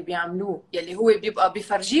الناصع يلي بيعملوه، يلي هو بيبقى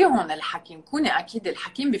بيفرجيهم الحكيم. كوني أكيد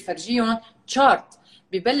الحكيم بيفرجيهم تشارت،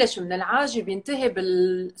 ببلش من العاجي بينتهي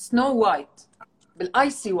بالسنو وايت،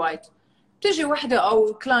 بالايسي وايت. بتجي وحده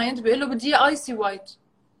او كلاينت بيقول له بدي ايسي وايت،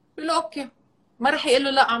 بيقول له اوكي، ما راح يقول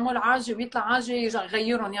له لا اعمل عاجي ويطلع عاجي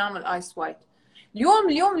يغيرهم يعمل ايس وايت.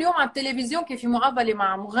 اليوم على التلفزيون كان في مقابله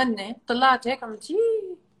مع مغني، طلعت هيك عملت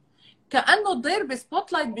كانه ضرب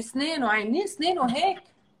سبوت لايت بسنانه وعينين سنانه هيك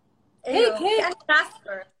هيك.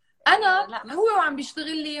 انا هو وعم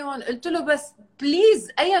بيشتغل لي هون، قلت له بس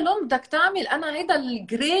بليز اي لون بدك تعمل، انا هيدا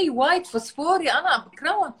الجراي وايت فوسفوري انا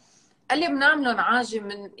بكرههم. قال لي بنعملهم عاجي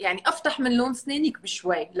من يعني افتح من لون سنانك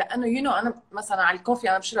بشوي، لانه انا مثلا على الكوفي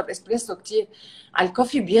انا بشرب اسبريسو كثير، على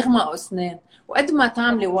الكوفي بيغمقوا اسنان، وقد ما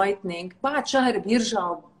تعملي وايتنينج بعد شهر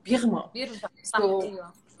بيرجعوا بيغمقوا. صح.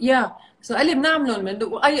 ايوه سو قال لي بنعملهم من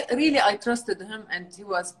I really trusted him and he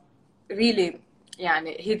was really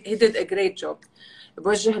يعني he did a great job.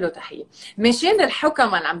 بوجه له تحيه. مشان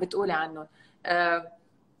الحكمة اللي عم بتقولي عنهم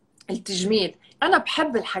التجميل، انا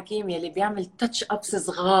بحب الحكيم يلي بيعمل تاتش ابس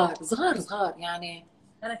صغار يعني.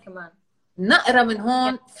 انا كمان نقرة من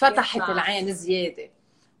هون فتحت العين زياده،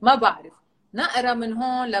 ما بعرف، نقرة من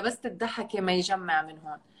هون لبست الضحكه ما يجمع من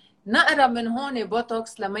هون، نقرة من هون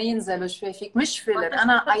بوتوكس لما ينزلوا شفايفك، مش فيلر.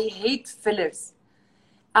 انا اي هيت فيلرز،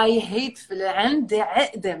 عندي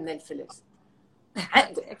عقده من الفيلرز،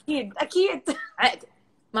 عقده. اكيد عقده،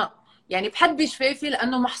 ما يعني بحب شفايفي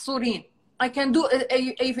لانه محصورين. I can do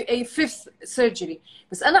a fifth surgery،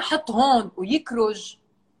 بس انا احط هون ويكرج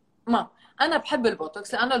ما. انا بحب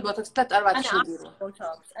البوتوكس لانه البوتوكس 3-4 اشهر بيروح.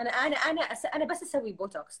 انا بس اسوي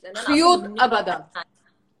بوتوكس لان انا خيوط ابدا،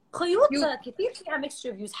 خيوط كثير فيها ميكس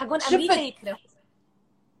ريفيوز حقون امريكا يكرهوا.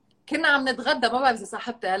 كنا عم نتغدى، ما بعرف اذا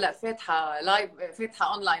صاحبتي هلا فاتحه لايف،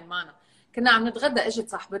 فاتحه اونلاين معنا، كنا عم نتغدى، اجت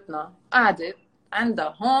صاحبتنا قعدت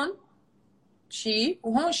عندها هون شيء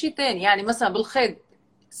وهون شيء ثاني، يعني مثلا بالخيط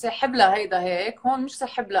سحب لها هيدا هيك، هون مش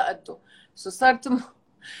سحب لها قده، سو صار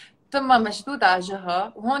تمها مشدود على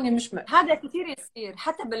جهه وهون مش هذا كثير يصير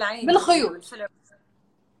حتى بالعين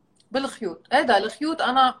بالخيوط. هذا الخيوط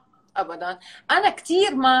انا ابدا، انا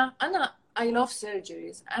كثير ما انا I love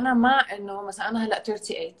surgeries. انا مع انه مثلا انا هلا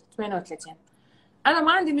 38 انا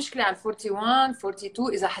ما عندي مشكله على 41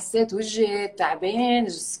 42 اذا حسيت وجهي تعبان،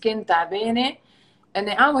 السكين تعبانه،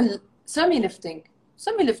 اني اعمل سيمي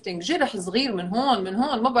ليفتنج جرح صغير من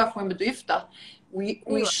هون ما بعرف وين بده يفتح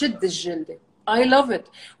ويشد الجلده. I love it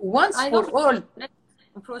once for all.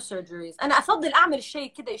 برو سيرجريز انا افضل اعمل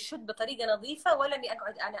الشيء كذا يشد بطريقه نظيفه، ولا اني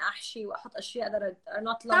اقعد انا احشي واحط اشياء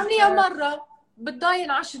not long. تعمليها مره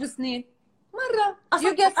بتضاين 10 سنين، مره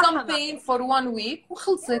you get some pain for 1 week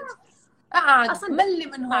وخلصت. قعد ملي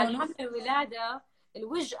من هون. حمل الولاده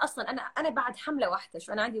الوجه اصلا انا بعد حمله واحده،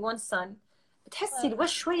 شو انا عندي 1 son، بتحسي الوجه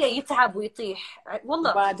شويه يتعب ويطيح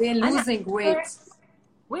والله. وبعدين losing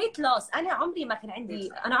weight loss. انا عمري ما كان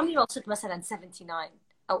عندي، انا عمري ما وصلت مثلا 79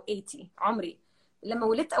 او 80 عمري. لما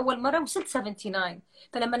ولدت اول مره وصلت 79،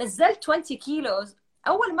 فلما نزلت 20 كيلوز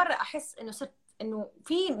اول مره احس انه صرت انه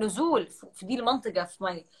في نزول في دي المنطقه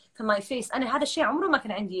في ماي فيس. انا هذا الشيء عمره ما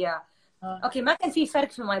كان عندي اياه. اوكي ما كان في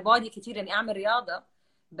فرق في ماي بودي كثير اني اعمل رياضه،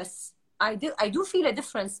 بس I do feel a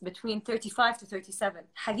difference between 35 to 37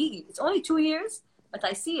 حقيقي. It's only 2 years but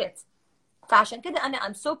I see it. فعشان كده انا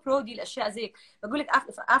I'm so pro دي الاشياء زيك. بقول لك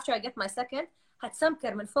after I get my second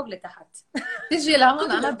هتسمكر من فوق لتحت. تيجي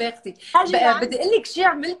لهون انا باختي. بدي اقول لك شيء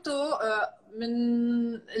عملته من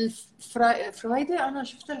الفرايدي، انا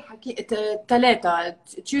شفت الحكي 3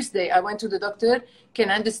 تيوزداي I went to the doctor،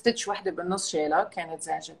 كان عندي ستيتش وحده بالنص شايله، كانت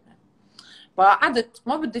زعجتني، فقعدت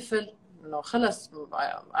ما بدي فل، انه خلص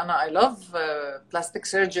انا I love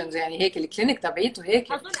plastic surgeons، يعني هيك الكلينيك تبعيته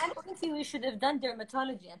هيك. اظن انا وانت we should have done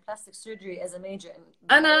dermatology and plastic surgery as a major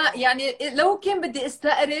انا يعني لو كان بدي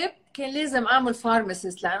استقرب كان لازم اعمل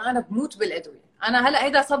فارماسيست، لان انا بموت بالادويه. انا هلا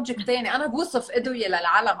هيدا سبجكت ثاني، انا بوصف ادويه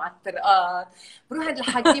للعالم على الطرقات، بروح عند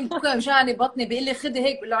الحكيم بكون وجعني بطني بيقول لي خذي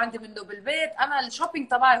هيك، بقول له عندي منه بالبيت. انا الشوبينج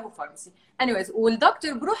تبعي هو فارماسي anyways.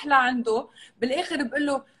 والدكتور بروح لعنده بالاخر بقول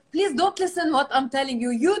له please don't listen what I'm telling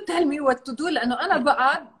you, you tell me what to do، لانه انا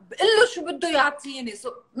بقعد بقول له شو بده يعطيني.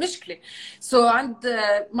 مشكله. عند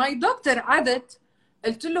ماي دكتور عدت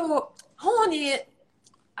قلت له هون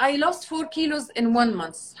I lost 4 kilos in 1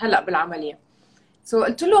 month هلا بالعمليه.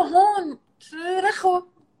 قلت له هون رخو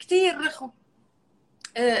كثير رخو.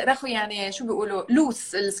 رخو يعني شو بيقولوا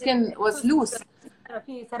لوس، السكن واز لوس،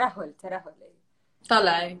 في ترهل.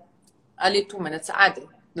 طلع قال لي 2 minutes عادي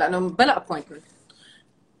لانه بلا ابوينتمنت.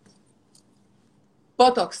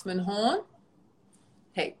 بوتوكس من هون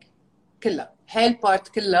هيك كلها، هاي البارت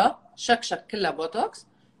كلها شكشك كلها بوتوكس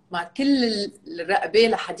مع كل الرقبه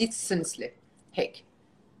لحديد السنسله هيك.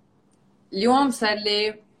 اليوم صار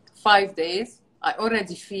لي 5 days I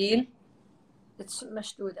already feel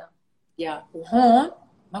مشدودة. وهون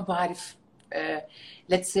ما بعرف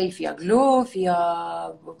let's say فيها جلو،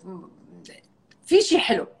 فيها في شيء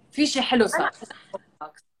حلو، في شيء حلو صار.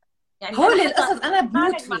 يعني هول القصص انا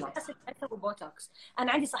بموت فيهم. بوتوكس.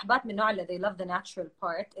 انا عندي صحبات من النوع اللي they love the natural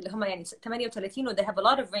part اللي هم يعني 38 و they have a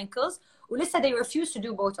lot of wrinkles ولسه they refuse to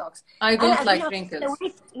do botox. I don't like wrinkles.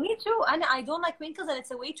 Me too. انا I don't like wrinkles and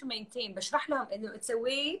it's a way to maintain. بشرح لهم انه it's a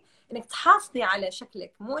way انك تحافظي على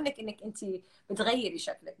شكلك، مو انك انت بتغيري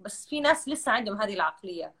شكلك. بس في ناس لسه عندهم هذه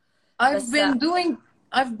العقلية.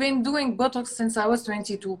 I've been doing botox since I was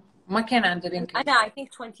 22. ما كان عندي wrinkles. انا I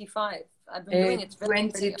think 25. I've been doing it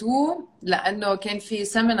 22 لانه كان في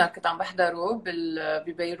سيمينار كنت عم بحضره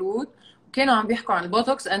ببيروت وكانوا عم بيحكوا عن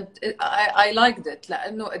البوتوكس and I liked it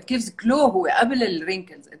لانه it gives glow. هو قبل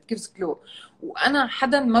الرينكلز it gives glow. وانا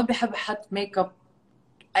حدا ما بحب احط ميك اب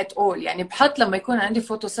at all، يعني بحط لما يكون عندي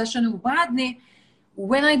فوتو سيشن وبعدني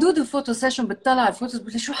when I do the photo session بتطلع الفوتوز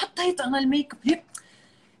بقول شو حطيت انا الميك اب ليه؟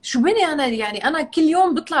 شو بني انا يعني انا كل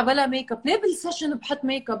يوم بطلع بلا ميك اب، ليه بالسيشن بحط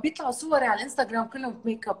ميك اب؟ بيطلعوا صوري على الانستغرام كلهم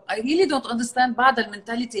ميك اب. I really don't understand بعد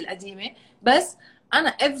المنتاليتي القديمه. بس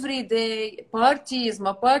انا every day parties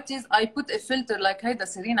ما parties I put a filter like هيدا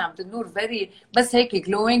سيرين عبد النور very بس هيك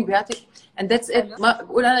glowing بيعطي and that's it. ما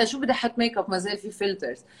بقول انا شو بدي احط ميك اب ما زال في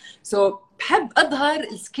فلترز. بحب اظهر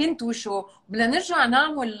السكين تو شو. بدنا نرجع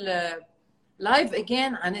نعمل لايف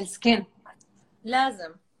اجين عن السكين.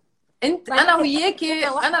 لازم. انا وياكي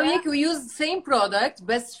we use same product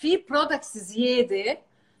بس في products زياده.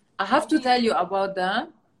 I have to tell you about them.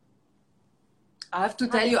 I have to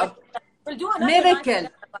tell you miracle.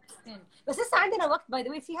 بس لسه عندنا وقت باي ذا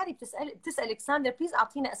واي. في هذه بتسال الكساندر بليز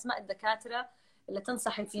اعطينا اسماء الدكاتره اللي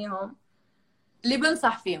تنصحي فيهم. اللي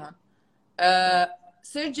بنصح فيهم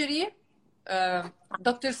سيرجري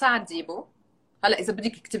دكتور سعد ديبو. هلا اذا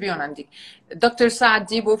بدك اكتبيهم عندك. دكتور سعد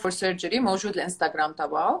ديبو فور سيرجري، موجود الانستغرام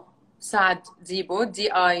تبعه سعد ديبو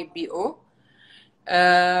DIBO.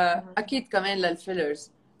 اكيد كمان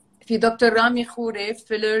للفيلرز في دكتور رامي خوري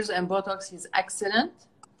fillers and botox. He's excellent.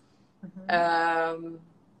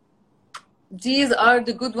 These are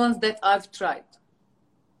the good ones that I've tried.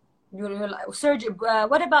 Surgery.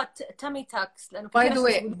 What about tummy tucks? By the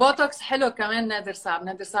way botox حلو كمان. نادر صعب.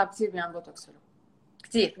 نادر صعب كثير بيعمل بوتوكس حلو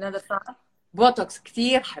كثير. نادر صعب بوتوكس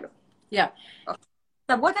كثير حلو.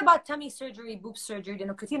 طب what about tummy surgery, boob surgery؟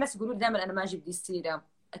 لأنه كثير ناس يقولوا دائما أنا ما أجيب دي السيرة.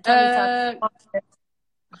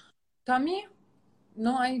 tummy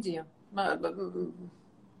no idea.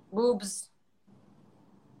 boobs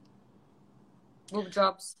boob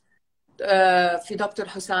jobs. في دكتور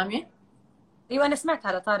حسامي. ايوه انا سمعت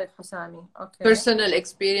على طارق حسامي. اوكي. personal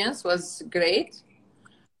experience was great.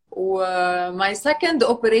 my second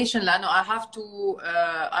operation لانه I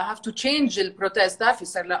have to change البروتيز تاعي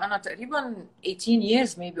صار لها انا تقريبا 18 years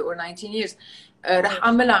maybe or 19 years. رح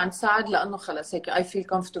اعملها عند سعد لانه خلص هيك I feel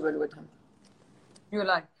comfortable with him. You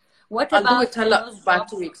like what I'll do about it هلا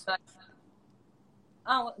بعد 2 weeks.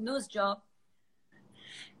 nose job.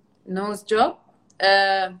 nose job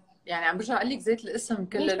يعني عم برجع اقول لك زيت الاسم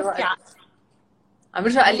كل الوقت. عم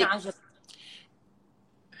برجع اقول لك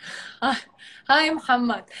هاي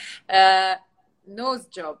محمد.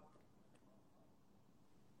 nose job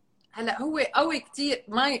هلا هو قوي كثير.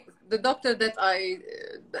 the doctor that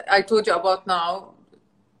I told you about now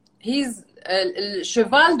he's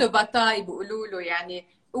الشيفال دو باتاي بيقولوا له، يعني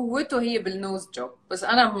قوته هي بالنوز جوب. بس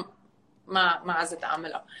انا ما عزت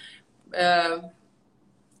اعملها.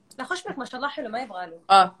 لا خشمك ما شاء الله حلو، ما يبغى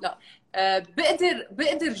له. لا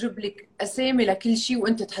بقدر جيب لك اسامي لكل شيء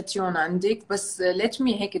وانت تحطيهم عندك، بس let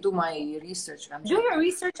me هيك do my research عن do جد.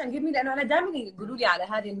 your research and give me، لانه انا دائما يقولوا لي على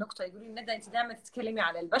هذه النقطه، يقولوا لي ندى انت دائما تتكلمي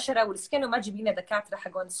على البشره والسكين وما تجيبينا دكاتره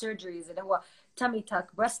حقون سيرجريز اللي هو تامي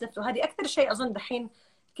تاك بريست ليفت، وهذه اكثر شيء اظن دحين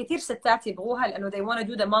كثير ستات يبغوها، لانه they want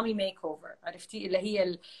to do the mommy makeover، عرفتي اللي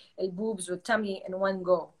هي البوبز والتامي in one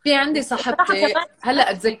go. في عندي صاحبتي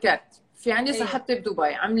هلا اتذكرت، في عندي أيوه. صاحبتي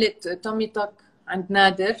بدبي عملت تامي تاك عند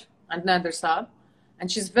نادر صعب and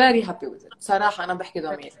she's very happy with it. صراحة أنا بحكي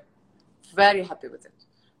ضمير very happy with it.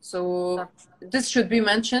 So this should be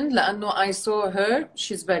mentioned لأنه I saw her,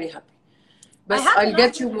 she's very happy. بس I'll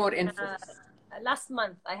get you more info. Last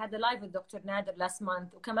month I had a live with Dr. Nader last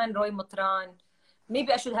month، وكمان روي مطران.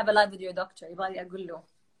 Maybe I should have a live with your doctor. يبغالي أقول له.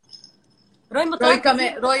 روي مطران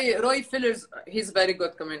كمان روي فيلرز he's very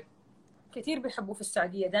good كمان. كثير بيحبوه في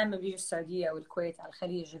السعودية، دائما بيجوا السعودية والكويت على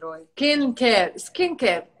الخليج. روي skin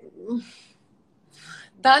care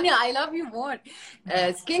تانيا I love you more.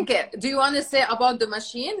 Skin care. Do you want to say about the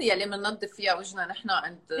machine يلي بننظف فيها وجهنا نحن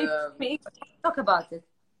عند talk about it.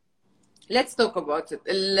 Let's talk about it.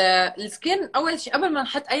 السكين أول شيء قبل ما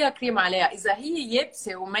نحط أي كريم عليها، إذا هي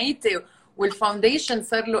يابسة وميتة والفاونديشن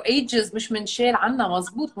صار له ages مش منشال عنها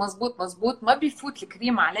مزبوط ما بيفوت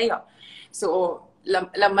الكريم عليها.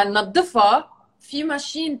 لما ننظفها في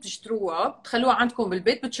ماشين بتشتروها بتخلوها عندكم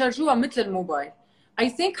بالبيت بتشارجوها مثل الموبايل. I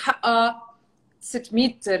think حقها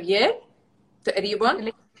 600 ريال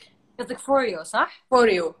تقريبا. قصدك فوريو صح؟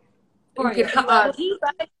 فوريو يمكن حقها.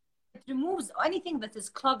 It removes anything that is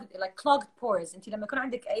clogged pores. انت لما يكون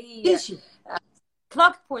عندك اي شيء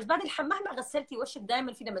clogged pores بعد الحمام ما غسلتي وشك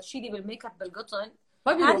دائما في لما تشيلي بالميك اب بالقطن،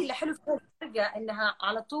 هذه اللي حلو فيها الفرقه انها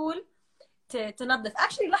على طول تنظف.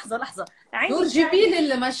 اكشلي لحظه نور جيبي لي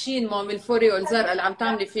الماشين مام الفوريو الزرقاء اللي عم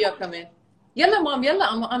تعملي فيها كمان. يلا مام يلا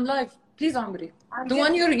I'm live please عمري the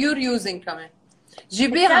one you're using كمان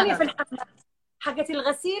جيبيها. في الحمام حقت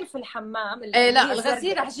الغسيل في الحمام ايه لا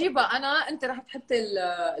الغسيل رح جيبها انا، انت رح تحطي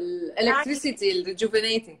الالكتريسيتي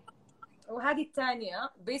الريجوفينيتنج. وهذه الثانيه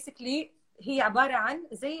بيسكلي هي عباره عن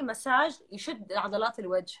زي مساج يشد عضلات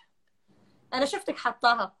الوجه. انا شفتك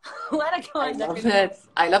حطاها وانا كمان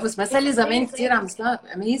I love it. ما صار لي زمان كثير عم سلاف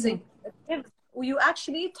amazing. ويو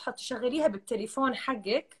اكشلي تشغليها بالتليفون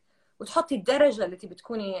حقك وتحطي الدرجه التي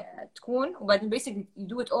بتكوني تكون، وبعدين بيسكلي you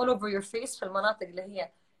do it all over your face في المناطق اللي هي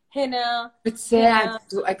هنا بتساعد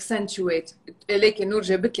to accentuate. ليكي نور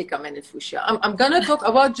جابت لي كمان الفوشيا. I'm gonna talk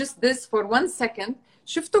about just this for 1 second.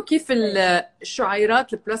 شفتوا كيف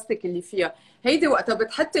الشعيرات البلاستيك اللي فيها هيدي وقتها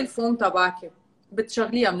بتحطي الفوم تبعك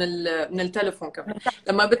بتشغليها من التليفون كمان.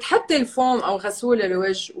 لما بتحطي الفوم او غسول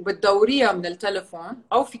الوجه وبتدوريها من التليفون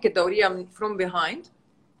او فيك تدوريها من from behind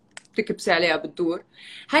بتكبسي عليها بتدور،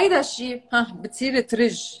 هيدا الشيء بتصير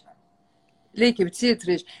ترج. ليكي بتصير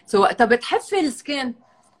ترج. وقتها بتحفي السكين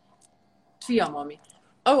فيها مامي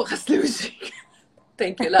او غسلي وجهك.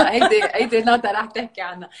 ثانك يو. لا هيدي ندى رح تحكي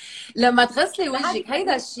عنها. لما تغسلي وجهك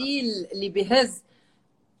هيدا الشيء اللي بهز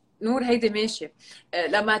نور هيدي ماشي.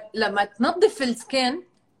 لما تنظف السكين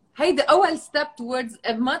هيدي اول ستيب towards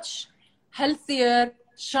a much healthier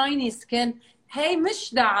shiny skin. هي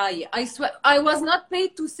مش دعايه. I was not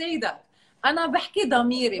paid to say that. انا بحكي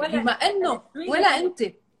ضميري بما انه ولا انت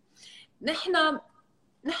نحن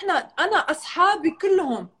انا اصحابي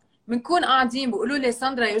كلهم بنكون قاعدين بيقولوا لي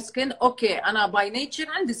ساندرا يور سكين اوكي. انا باي نيتشر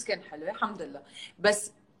عندي سكين حلوه الحمد لله،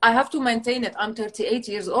 بس I have to maintain it. I'm 38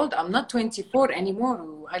 years old. I'm not 24 anymore.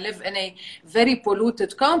 I live in a very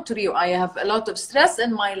polluted country. I have a lot of stress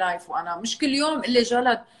in my life. وأنا مش كل يوم اللي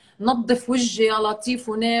جلد نظف وجهي يا لطيف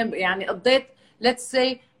ونام. يعني قضيت let's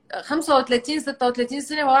say 35 36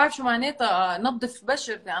 سنة ما بعرف شو معناتها نظف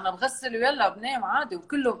بشرتي. أنا بغسل ويلا بنام عادي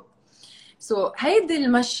وكله. هيدي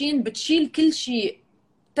الماشين بتشيل كل شيء،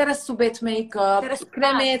 ترسبات ميك اب،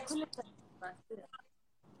 كريمات،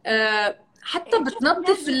 حتى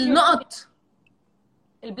بتنظف النقط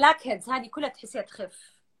البلاك هيدز هذه كلها تحسيها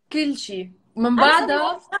تخف كل شيء. من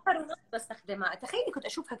بعدها بستخدمها. تخيلي كنت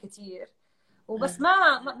اشوفها كثير وبس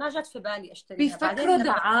ما جت في بالي اشتريها. بيفكروا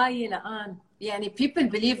دعايه الان. يعني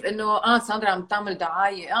people believe انه ساندرا عم تعمل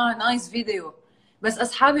دعايه نايس فيديو، بس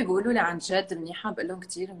اصحابي بيقولوا لي عن جد منيحه. بقول لهم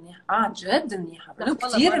كثير منيحه. عن جد منيحه. بقول لهم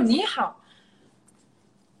كثير منيحه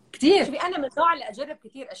كثير. شوفي انا من النوع اللي اجرب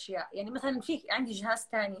كثير اشياء. يعني مثلا في عندي جهاز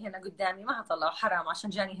ثاني هنا قدامي ما هطلعه حرام عشان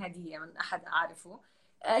جاني هديه من احد اعرفه.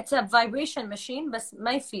 اتس فايبريشن ماشين بس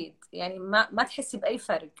ما يفيد. يعني ما تحسي باي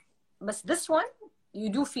فرق. بس this one you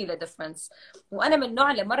do feel a difference. وانا من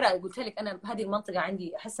النوع اللي مره قلت لك انا بهذه المنطقه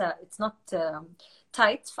عندي احسها it's not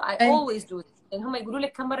tight ف I always do it. يعني هم يقولوا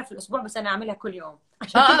لك كم مره في الاسبوع بس انا اعملها كل يوم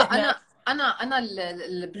عشان انا انا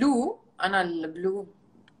البلو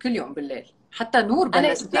كل يوم بالليل، حتى نور انا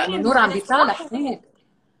بلشت لانه نور عم بيطالع فوق.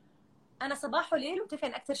 انا صباح وليل،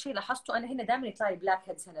 وتفهم اكثر شيء لاحظته انا هنا دائما يطلع لي بلاك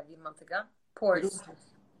هيدز هنا بالمنطقه، بورز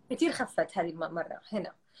كثير خفت هذه المره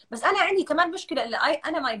هنا. بس انا عندي كمان مشكله اللي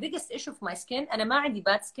انا ماي بيجست ايشو في ماي سكين، انا ما عندي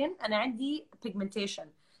باد سكين، انا عندي بيجمنتيشن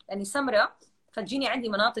لاني سمراء، فتجيني عندي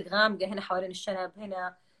مناطق غامقه هنا حوالين الشنب،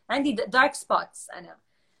 هنا عندي دارك سبوتس انا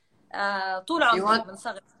طول عمري من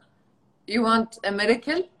صغري. You want a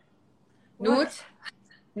miracle؟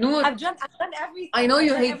 نور I've done everything. I know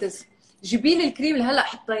you hate this. جيبي لي الكريم اللي هلا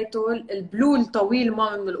حطيته، البلو الطويل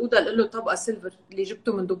ما من الاوضه اللي له طبقه سيلفر اللي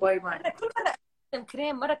جبته من دبي معي. انا كل مره استخدم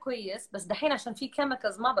كريم مره كويس، بس دحين عشان في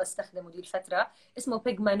كيميكالز ما بستخدمه دي الفتره، اسمه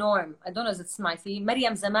بيجمانورم. I don't know if it's my فيه.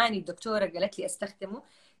 مريم زماني الدكتوره قالت لي استخدمه،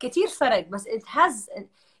 كثير فرق، بس it has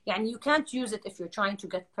يعني you can't use it if you're trying to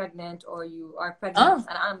get pregnant or you are pregnant.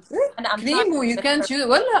 انا كريم و you can't use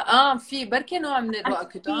ولا في بركي نوع من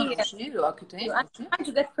الواكوتان او شيء الواكوتين. I'm trying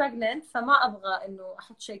to get pregnant، فما ابغى انه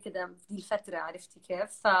احط شيء كذا في دي الفتره، عرفتي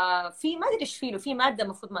كيف؟ ففي ما ادري ايش فيه، في ماده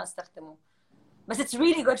المفروض ما استخدمه، بس it's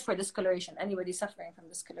really good for discoloration. Anybody suffering from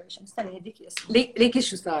discoloration. استني هديكي اسمه. ليكي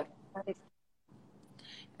شو صار؟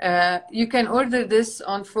 You can order this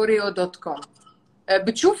on foreo.com.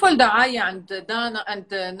 بتشوفوا الدعاية عند دانا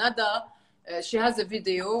عند ندى. she has a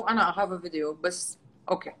video. أنا I have a video بس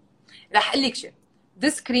أوكي. رح أقول لك شيء.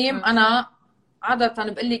 this cream أنا عادة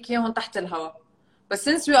بقول لك إياهم تحت الهواء، بس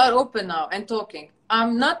since we are open now and talking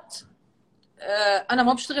I'm not أنا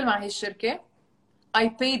ما بشتغل مع هي الشركة. I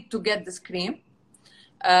paid to get this cream.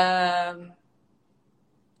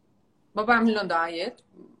 ما بعمل لهم دعايات،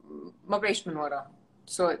 ما بعيش من وراهم.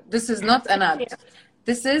 so this is not an ad.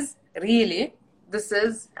 this is really this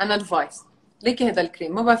is an advice. ليكي هذا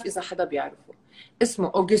الكريم ما بعرف اذا حدا بيعرفه،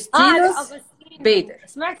 اسمه اوغستينوس بيدر.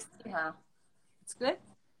 سمعت فيها. It's good.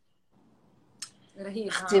 رهيب.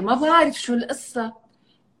 اختي ما بعرف شو القصه.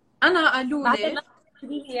 انا قالوا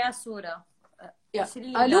لي يا صوره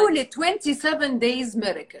قالوا لي 27 days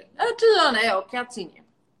miracle. قلت لهم ايه اوكي اعطيني.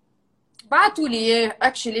 بعثوا لي اياه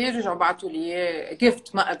اكشلي، رجعوا بعثوا لي اياه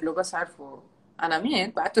جيفت، ما قبلوا بس عرفوا انا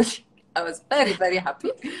مين. بعثوا لي I was very very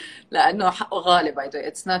happy لانه حقه غالي by the way.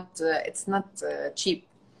 it's not cheap.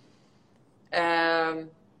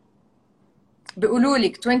 بيقولوا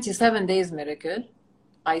لك 27 days miracle.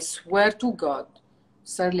 I swear to God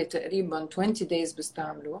صار لي تقريبا 20 days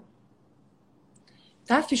بستعمله.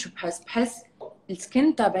 بتعرفي شو بحس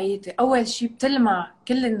السكن تبعيتي اول شيء بتلمع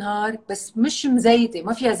كل النهار، بس مش مزيته،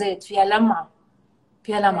 ما فيها زيت، فيها لمعه،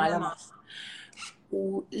 لمعه.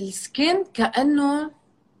 والسكن كانه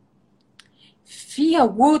فيها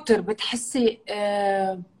ووتر، بتحسي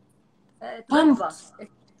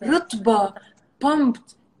رطبه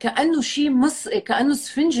بامبت، كانه شيء مسقي، كانه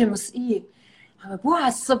سفنجه مسقيه. عم بوعى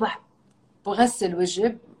الصبح بغسل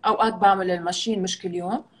وجهي، اوقات بعمل الماشين مش كل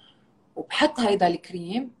يوم، وبحط هيدا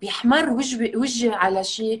الكريم بيحمر وجهي على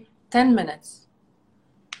شيء 10 minutes.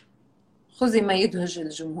 خذي ما يدهج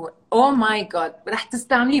الجمهور. او ماي جاد رح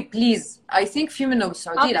تستعمليه بليز. اي ثينك في منه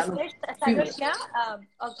بالسعوديه لانه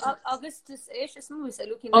اوغستس ايش اسمه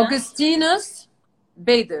بيسالوكي؟ اوغستينوس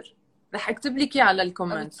بيدر. رح اكتب لك اياه على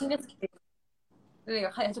الكومنت.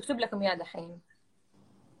 هتكتب لكم اياه دحين.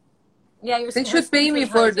 They should pay me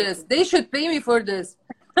for this. They should pay me for this.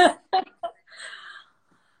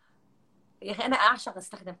 يا اخي انا اعشق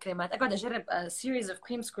استخدم كريمات، اقعد اجرب series of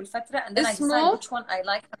creams كل فتره and then I اسمه decide which one I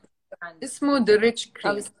like. اسمه the rich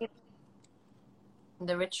cream.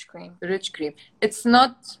 The rich cream. rich cream. It's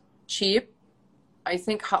not cheap. I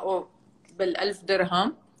think حقه بال1000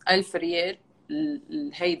 درهم، 1000 ريال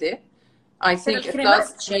الهيدي. I think it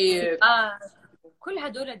costs cheap. كل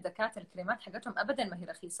هدول الدكاتره الكريمات حقتهم ابدا ما هي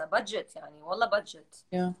رخيصه، بادجت يعني، والله بادجت.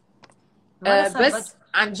 بس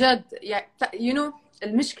عن جد يعني you know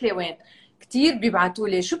المشكله وين؟ كثير بيبعتوا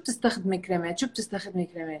لي شو بتستخدمي كريمات، شو بتستخدمي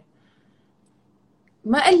كريمات.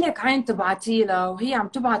 ما قال لك عين تبعتي لها وهي عم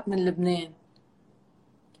تبعت من لبنان.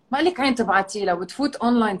 ما قال لك عين تبعتي لها وتفوت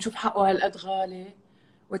اونلاين تشوف حقه هالقد غالي،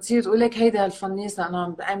 وتصير تقول لك هيدا هالفنيسه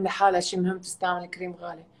انا عامله حالها شيء مهم تستعمل كريم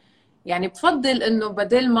غالي. يعني بفضل انه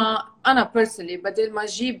بدل ما انا بيرسونلي بدل ما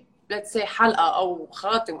اجيب ليتس سي حلقه او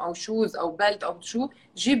خاتم او شوز او بيلت او شو،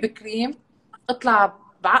 جيب كريم اطلع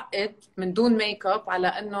بعقد من دون ميك اب على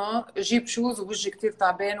انه اجيب شوز ووجهي كثير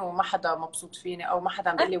تعبان وما حدا مبسوط فيني او ما حدا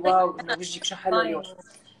عم بيقول لي واو انه وجهك شو حلو اليوم.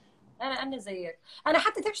 انا زيك. انا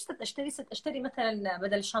حتى تعرف صرت اشتري مثلا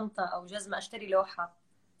بدل شنطه او جزمه اشتري لوحه.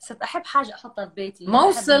 صرت احب حاجه احطها في بيتي. ما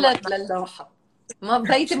وصلت للوحه، ما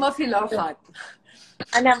بيتي ما في لوحات.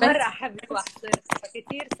 انا مره احب لوح، صرت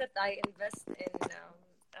كثير صرت اي انفست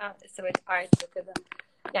ان سويت ارت وكذا.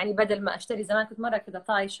 يعني بدل ما اشتري، زمان كنت مره كذا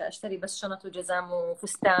طايشه اشتري بس شنط وجزم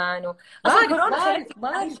وفستان اصلا كورونا خلتني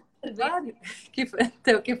أعيش في البيت. بعرف كيف انت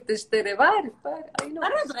وكيف تشتري، بعرف I know.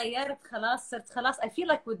 انا تغيرت خلاص، صرت خلاص I feel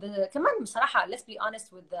like كمان بصراحه let's be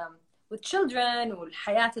honest with children،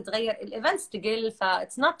 والحياه تتغير، الايفنتس تقل، ف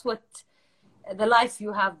it's not what the life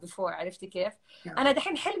you have before. عرفتي كيف؟ انا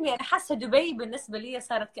دحين حلمي، انا حاسه دبي بالنسبه لي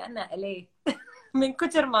صارت كانها الي من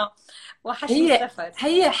كتر ما وحشني السفر.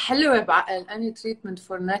 هي حلوه بعقل. any treatment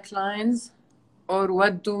for necklines or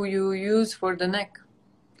what do you use for the neck.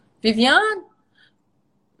 Vivian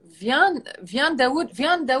Dawood,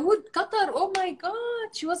 Qatar. Oh my God,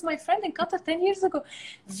 she was my friend in Qatar 10 years ago.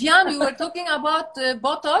 Vivian, we were talking about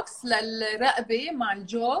Botox للرقبة مع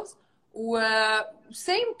الجوز، و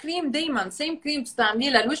same cream دايما same cream تستعمليه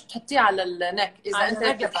للوجه بتحطيه على النك إذا أنت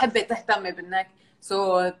بتحبي تهتمي بالنك. so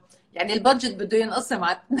يعني البادجت بده ينقسم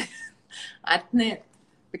على اثنين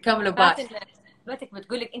بكملوا بعض. بنتك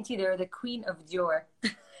بتقولك أنت they're the queen of Dior.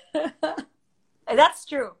 That's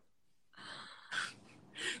true.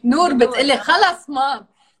 نور بتقلي خلص مام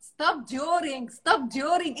stop during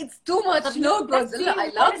it's too much logos. I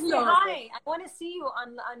love logos. I want to see you on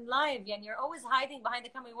live. يعني you're always hiding behind the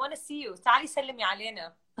camera. We want to see you. تعالي سلمي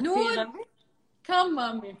علينا. نور come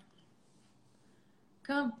mommy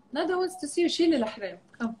come. Nada wants to see you. شيلي الحرام.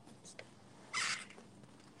 come.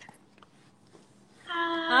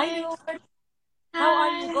 Hi Noor. How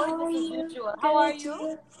are you? Going as usual. How are you?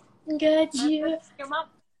 Good. You?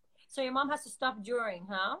 So your mom has to stop during,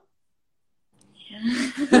 huh?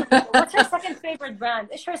 What's her second favorite brand?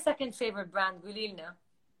 Is her second favorite brand? قولي لنا.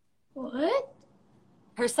 What?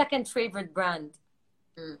 Her second favorite brand.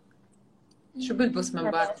 شو بلبس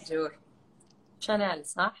من بعد ديور؟ شانيل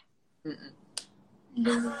صح؟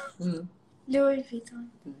 لوي فيتون.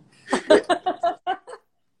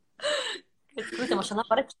 كنت ما شاء الله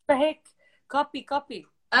مرات هيك كوبي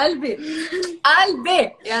قلبي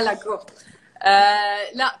يلا جو.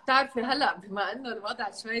 لا بتعرفي هلا بما انه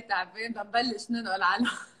الوضع شوي تعبان بدنا نبلش ننقل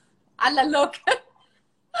على اللوكل.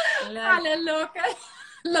 على اللوكل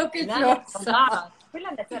فلوكس.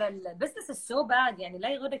 كلنا ترى البزنس is so bad. يعني لا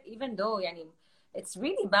يغرك even though يعني it's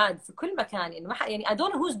really bad في كل مكان. يعني I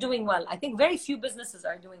don't know who's doing well. I think very few businesses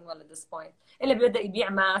are doing well at this point. اللي بيبدأ يبيع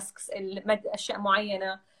ماسكس أشياء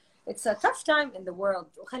معينة. It's a tough time in the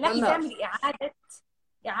world. وخلاكي تعملي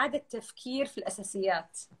إعادة تفكير في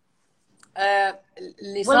الأساسيات.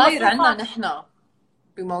 اللي صاير عندنا نحن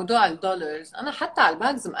بموضوع الدولارز، انا حتى على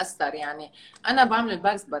الباجز مأثر. يعني انا بعمل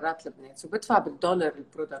الباجز برات لبنان وبدفع بالدولار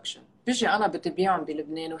البرودكشن، بيجي انا بدي بيعهم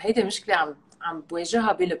بلبنان، وهيدي مشكله عم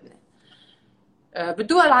بواجهها بلبنان.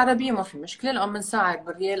 بالدول العربيه ما في مشكله لانه بنسعر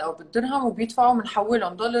بالريال او بالدرهم وبيدفعوا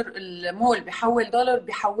بنحولهم دولار. المول بيحول دولار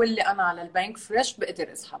بيحول لي انا على البنك فريش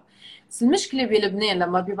بقدر اسحب. بس المشكله بلبنان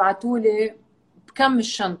لما بيبعتوا لي بكم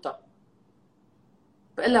الشنطه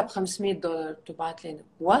بقول لها ب $500 بتبعت لي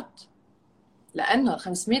وات؟ لانه ال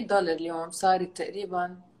 $500 اليوم صارت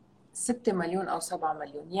تقريبا 6 مليون او 7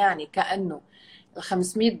 مليون. يعني كانه ال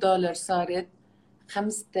 $500 صارت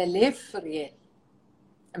 5000 ريال.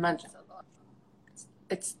 imagine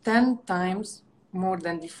it's 10 times more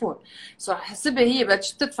than before. so حسبي هي بدها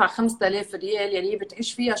تدفع 5000 ريال يعني هي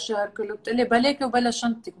بتعيش فيها الشهر كله، بتقول لي بلاكي وبلا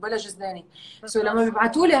شنطتك وبلا جزدانك. لما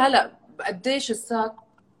بيبعتوا لي هلا قديش الساق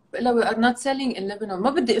بقول لها we are not selling in Lebanon. ما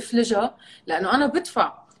بدي افلجها لانه انا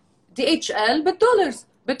بدفع DHL بالدولارز،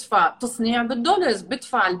 بدفع تصنيع بالدولارز،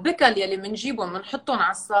 بدفع البكل يلي بنجيبهم بنحطهم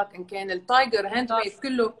على الساق ان كان التايجر هاند ميد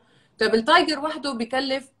كله. طيب التايجر وحده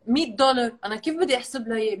بكلف $100. انا كيف بدي احسب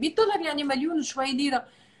لها اياه؟ $100 يعني مليون وشوي ليره.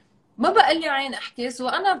 ما بقى لي عين احكي.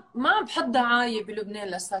 وانا ما عم بحط دعايه بلبنان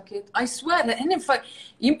للساكيت. اي سوير هن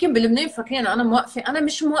يمكن بلبنان فاكرين انا موقفه. انا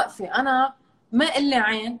مش موقفه. انا ما لي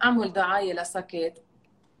عين اعمل دعايه لساكيت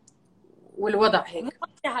والوضع هيك. مو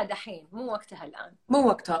وقتها دحين، مو وقتها الان، مو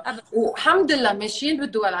وقتها. وحمد لله ماشيين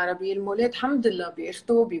بالدول العربيه، المولات الحمد لله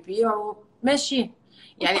بياخذوا بيبيعوا ماشيين.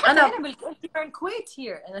 يعني انا بالكويت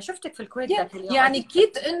هير انا شفتك في الكويت ذاك اليوم. يعني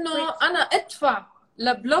كيت انه انا ادفع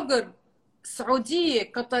لبلوجر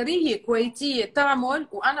سعوديه قطريه كويتيه تعمل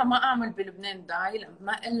وانا ما اعمل بلبنان دعايه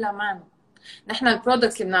ما الا معنا. نحن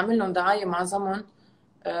البرودكتس اللي بنعمل لهم دعايه معظمهم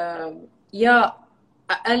يا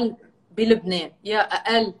اقل بلبنان يا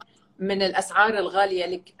اقل من الاسعار الغاليه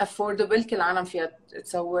اللي افوردبل كل العالم فيها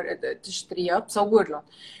تصور تشتريها بصور لهم،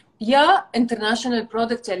 يا انترناشونال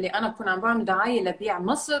برودكت اللي انا بكون عم بعمل دعايه لبيع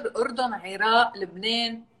مصر، اردن، عراق،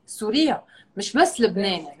 لبنان، سوريا. مش بس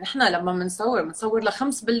لبنان. يعني نحن لما بنصور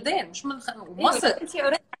ل5 بلدان مش من مصر. انت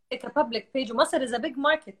اوريدي كبابليك بيج ومصر از ا بيج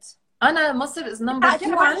ماركت. انا مصر از نمبر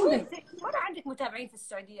 2 عندي. مره عندك متابعين في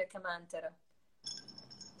السعوديه كمان ترى.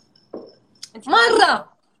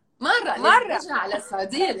 مرة مرة. لازم اجي على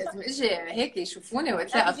السعودية، لازم اجي هيك يشوفوني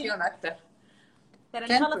واتلاقى فيهم اكثر. ترى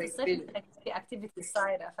ان شاء الله في كانت الصيف في اكتيفيتي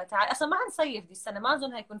صايره، فتعال. اصلا ما حنصيف دي السنه، ما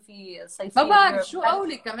اظن هيكون في ما صيفيه بعرف شو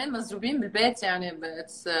قولي، كمان مزروبين بالبيت يعني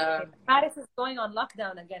بس باريس is going on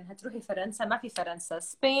lockdown again. هتروحي فرنسا؟ ما في فرنسا.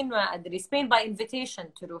 سبين ما ادري، سبين باي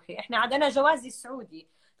انفيتيشن تروحي. احنا عندنا جوازي السعودي،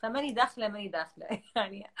 فماني داخله ماني داخله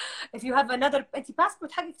يعني. if you have another انت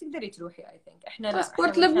باسبورت حقك تقدري تروحي. I think احنا لا،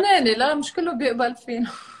 باسبورت احنا لبناني، لا مش كله بيقبل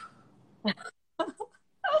فينا.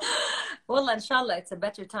 والله ان شاء الله it's a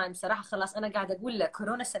better time صراحه. خلاص انا قاعده اقول لك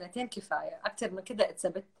كورونا سنتين كفايه، اكثر من كذا it's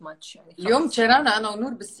a bit much يعني. اليوم تشيرانا انا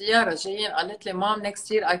ونور بالسياره جايين، قالت لي مام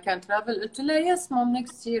نكست يير اي كان ترافل، قلت لها يس مام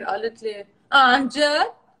نكست يير، قالت لي عن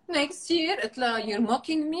جد نكست يير؟ قلت لها يور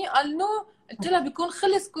موكينج مي، قال نو، قلت لها بيكون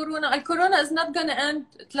خلص كورونا، الكورونا از نوت gonna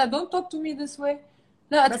end، قلت لها دونت توك تو مي ذس واي،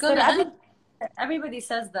 لا اتس بس gonna ترى end. everybody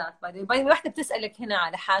says that by the way. واحدة بتسألك هنا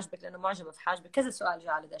على حاجبك لأنه معجبة في حاجبك، كذا سؤال جاء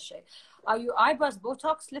على ذا الشيء. Are your eyebrows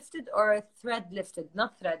Botox lifted or thread lifted?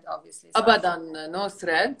 Not thread obviously. ابدا نو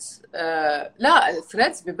ثريدز. لا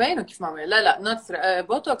الثريدز ببينوا كيف ما لا لا نوت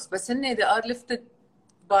بوتوكس، بس هن they are lifted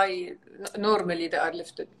by normally they are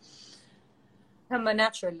lifted. هم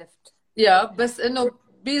natural lift. يا بس انه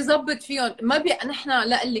بيزبط فيهم، ما نحن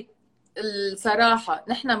لا لك الصراحه،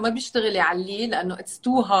 نحن ما بيشتغل يعليه لانه اتس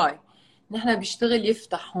تو هاي، نحن بيشتغل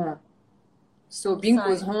يفتح هون، سو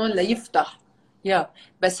بينقذ هون ليفتح. يا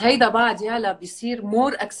بس هيدا بعد يلا بيصير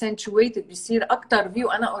مور اكسنتويتد، بيصير اكثر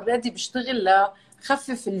فيو. انا اوريدي بشتغل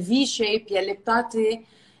لخفف الفي شيب يلي بتعطي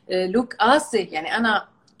لوك قاسي، يعني انا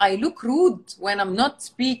I look rude when I'm not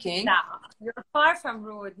speaking. لا you're far from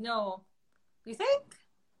rude. No. You think?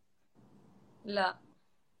 لا.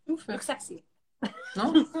 شوفي look sexy.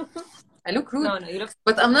 no I look rude. No no you look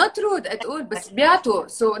but I'm not rude at all. بس بيعطوا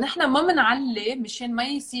سو نحن ما بنعلي مشان ما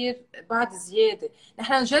يصير بعد زياده،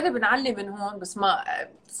 نحن نجرب نعلي من هون بس ما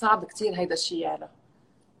صعب كثير هيدا الشيء يعني.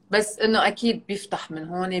 بس انه اكيد بيفتح من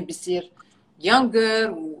هون بيصير younger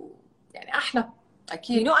ويعني احلى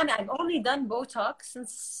اكيد. You know, and I've only done Botox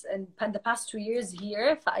since in the past 2 years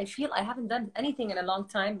here. So I feel I haven't done anything in a long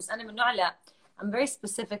time. بس أنا من نوع لا I'm very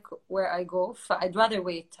specific where I go. So I'd rather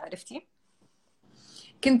wait. عرفتي؟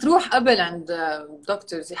 كنت روح قبل عند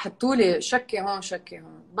دكتورز يحطوا لي شكه هون شكه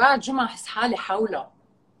هون، بعد جمعة احس حالي حولها.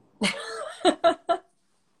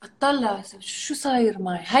 اطلع شو صاير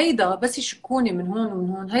معي، هيدا بس يشكوني من هون ومن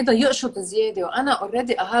هون، هيدا يقشط زياده، وانا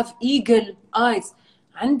اوريدي I have eagle eyes،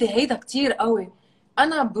 عندي هيدا كتير قوي.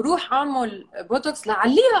 انا بروح اعمل بوتوكس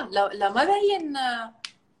لعليها لما بين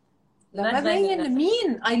لما بين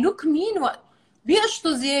مين اي لوك مين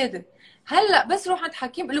بيقشطوا زياده. هلا بس روح عند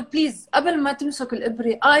حكيم قول له بليز قبل ما تمسك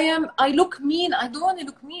الابره اي لوك مين، اي دونت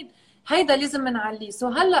لوك مين، هيدا لازم نعليه. سو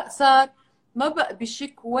هلا صار ما بقى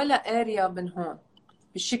بشك ولا اريا من هون،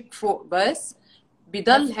 بشك فوق بس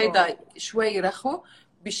بضل هيدا شوي رخو،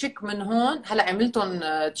 بشك من هون. هلا عملتهم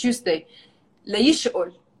تيوزداي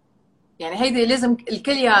ليشقل، يعني هيدي لازم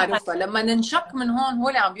الكل يعرفها، لما ننشق من هون هو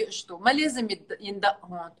اللي عم بيقشطوا، ما لازم يندق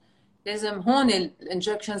هون، لازم هون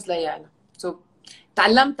الانجكشنز ليعلى. سو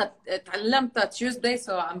تعلمتها تيوزداي،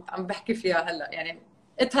 سو عم بحكي فيها هلا يعني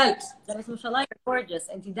it helps. بس ما شاء الله you're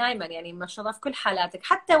gorgeous. انت دائما يعني ما شاء الله في كل حالاتك،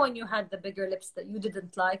 حتى when you had the bigger lips that you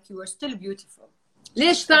didn't like you were still beautiful.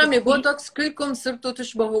 ليش تعملي بوتوكس كلكم صرتوا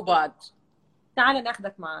تشبهوا بعض؟ تعال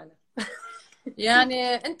ناخذك معنا.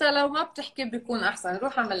 يعني انت لو ما بتحكي بيكون احسن،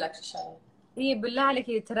 روح اعمل لك شغله. ايه بالله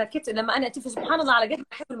عليك ترى كنت لما انا اتفق سبحان الله، على قد ما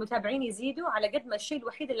احب المتابعين يزيدوا، على قد ما الشيء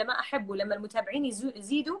الوحيد اللي ما احبه لما المتابعين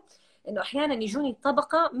يزيدوا انه احيانا يجوني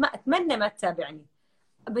طبقه ما اتمنى ما تتابعني.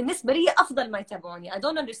 بالنسبه لي افضل ما يتابعوني. I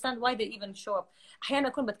don't understand why they even show up. احيانا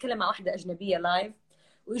اكون بتكلم مع واحده اجنبيه لايف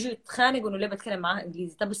ويجوا يتخانقوا انه ليه بتكلم معاها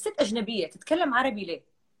انجليزي. طب الست اجنبيه تتكلم عربي ليه؟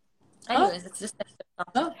 anyways it's just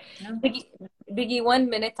بيجي 1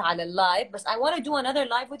 minute على اللايف بس I want to do another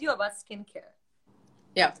live with you about skincare.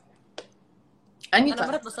 yeah انا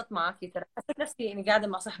مرة اتبسطت معاكي، ترى حسيت نفسي اني قاعده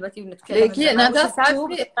مع صاحبتي وبنتكلم. ليكي انا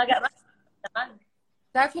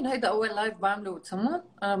بتعرفي ان هيدا اول لايف بعمله وتسمون،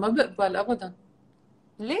 انا ما بقبل ابدا.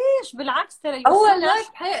 ليش؟ بالعكس ترى اول لايف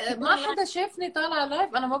ما حدا شافني طالعه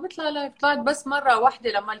لايف، انا ما بطلع لايف، طلعت بس مره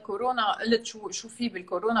واحده لما الكورونا قلت شو في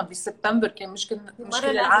بالكورونا بسبتمبر، كان مشكله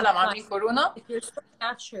العالم عاملين كورونا.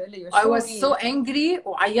 I was so angry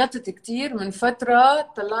وعيطت كثير. من فتره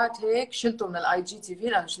طلعت هيك شلته من الاي جي تي في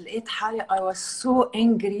لانه لقيت حالي I was so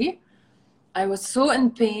angry, I was so in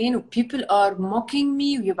pain و people are mocking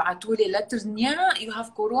me ويبعتوا لي letters yeah you have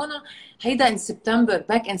corona. هيدا in September,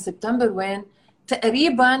 back in September when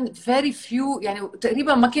تقريبا very few يعني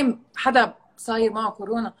تقريبا ما كان حدا صاير معه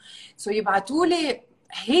كورونا. سو يبعتوا لي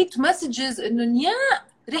hate messages انه يا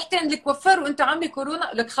رحتي عند الكوافير وانت عامله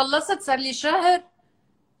كورونا، لك خلصت صار لي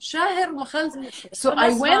شهر ما خلص.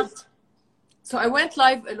 So I went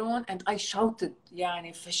live alone and I shouted.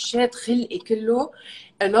 يعني فشيت خلقي كله.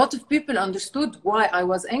 A lot of people understood why I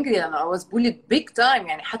was angry and I was bullied big time.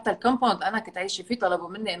 يعني حتى الكومباوند أنا كنت عايشة فيه طلبوا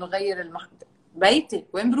مني إنه غير بيتي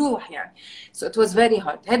وين بروح يعني. So it was very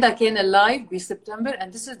hard. هذا كان اللايف بسبتمبر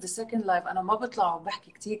and this is the second live. أنا ما بطلع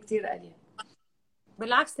وبحكي كتير قليل.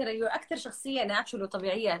 بالعكس ترى يو اكثر شخصيه ناتشرال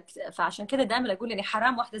وطبيعيه، فعشان كده دائما اقول يعني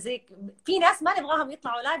حرام واحده زيك. في ناس ما نبغاهم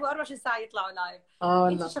يطلعوا لايف و24 ساعه يطلعوا لايف.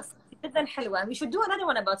 والله انت شخصيه جدا حلوه. we should do another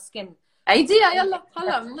one about skin. عيديها يلا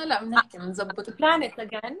هلا بنحكي بنظبط plan it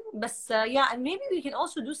again. بس yeah, and maybe we can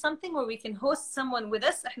also do something where we can host someone with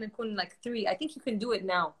us. احنا نكون like 3. I think you can do it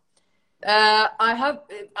now.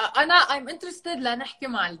 I'm interested لنحكي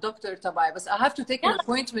مع الدكتور تبعي بس I have to take an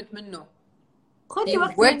appointment منه. خذي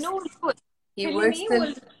وقت منه. He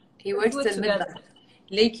works till midnight.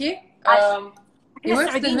 ليكي he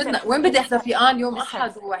works till midnight. وين بدي احضر في يوم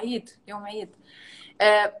احد وعيد يوم عيد.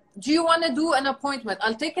 Do you want to do an appointment?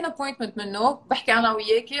 I'll take an appointment منه بحكي انا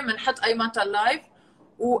وياكي بنحط ايمتى اللايف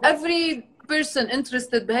و every person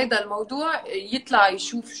interested بهذا الموضوع يطلع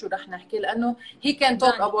يشوف شو رح نحكي لانه he can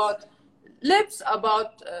talk about lips,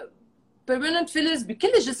 about permanent fillers بكل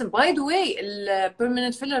الجسم. باي ذا واي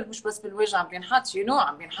البيرمننت فيلر مش بس بالوجه عم بينحط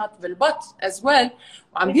عم بينحط بالبط as well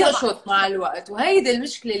وعم بيقشط مع الوقت. وهيدي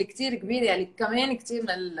المشكله اللي كثير كبيره يعني كمان كثير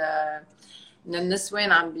من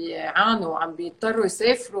النسوان عم بيعانوا وعم بيضطروا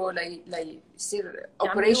يسافروا ليصير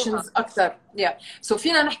اوبريشنز اكثر. سو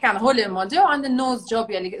فينا نحكي عن هول المواضيع وعن النوز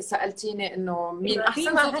جوب يلي سالتيني انه مين احسن.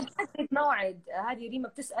 ريما هنحدد موعد. هذه ريما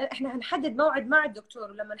بتسال. احنا هنحدد موعد مع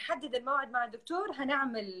الدكتور ولما نحدد الموعد مع الدكتور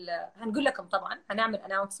هنقول لكم طبعا هنعمل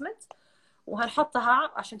اناونسمنت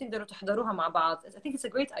وهنحطها عشان تقدروا تحضروها مع بعض. I think it's a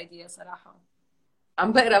great idea صراحه.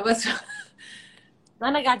 عم بقرا بس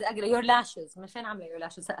انا قاعده اقرا يور لاشز. من فين عامله يور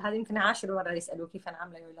لاشز؟ هذه يمكن 10 مره يسالوا كيف انا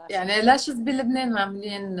عامله يور لاشز. يعني لاشز بلبنان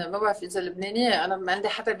عاملين ما بعرف اذا لبنانيه. انا ما عندي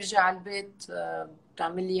حدا بيجي على البيت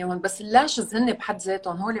بتعمل لي اياهم. بس اللاشز هن بحد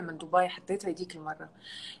ذاتهم هول من دبي. حطيت هيديك المره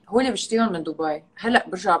هول بشتريهم من دبي. هلا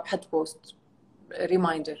برجع بحط بوست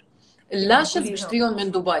ريمايندر. اللاشز بشتريهم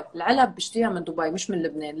من دبي. العلب بشتريها من دبي مش من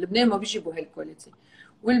لبنان. لبنان ما بيجيبوا هالكواليتي.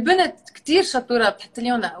 والبنت كثير شطوره بتحط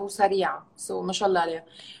لهم وسريعه ما شاء الله عليها.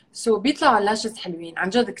 بيطلعوا اللاشز حلوين عن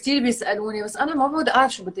جد. كثير بيسالوني بس انا ما بدي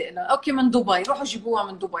اعرف شو بدي اقول. اوكي من دبي روحوا جيبوها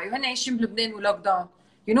من دبي وهن عايشين بلبنان ولوك داون.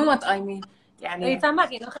 يو نو وات اي مين يعني. اي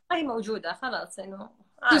فهمك انه هي موجوده خلص انه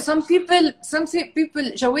some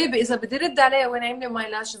people جوابي اذا بدي رد عليها وين عامله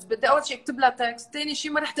ماي لاشز بدي اول شيء اكتب لها تكست. ثاني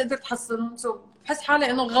شيء ما رح تقدر تحصلهم. بحس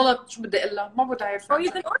حالي انه غلط. شو بدي اقول لها ما بدي اعرف. or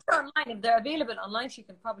you can order online if they're available online. She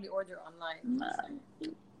can probably order online.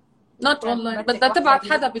 not online. بدها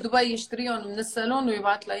تبعت حدا بدبي يشتريهم من الصالون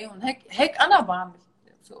ويبعت لها اياهم. هيك انا بعمل.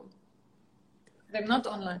 they're not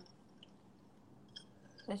online.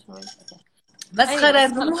 بس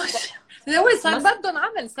خررموش. هو صار بدهم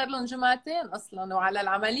عمل. صار لهم جمعتين اصلا وعلى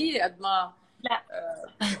العمليه قد ما لا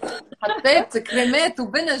حطيت كريمات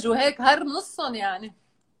وبنج وهيك هر نصهم يعني.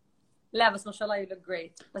 لا بس ما شاء الله you look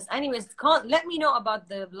great. بس anyways let me know about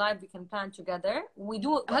the live we can plan together. We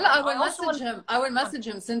do هلا I will message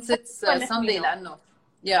him since it's Sunday لانه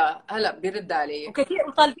هلا بيرد علي. وكثير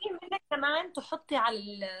وطالبين منك كمان تحطي على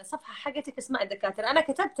الصفحه حقتك اسماء الدكاتره. انا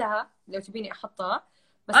كتبتها لو تبيني احطها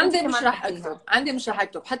بس عندي مش رح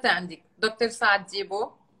اكتب. حتى عندك دكتور سعد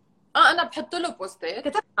ديبو انا بحط له بوستات.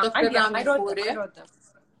 دكتور رامي خوري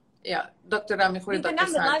دكتور رامي خوري دكتور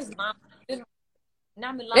سعد.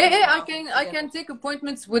 نعمل لايف. I can take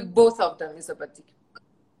appointments with both of them إذا بدك.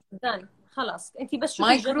 زين خلاص انت بس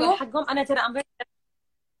شوفي الجدول حقهم. انا ترى عم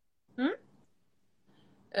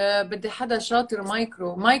بدي حدا شاطر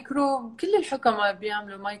مايكرو. كل الحكماء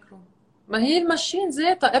بيعملوا مايكرو. ما هي الماشين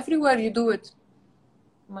ذاتها everywhere you do it.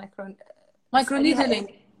 مايكرو نيدلينج.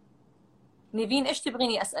 نيفين ايش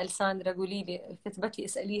تبغيني اسال ساندرا؟ قولي لي. كتبت لي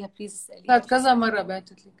اساليها بليز اساليها. بعد كذا مره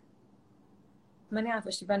بعثت لك. ماني عارفه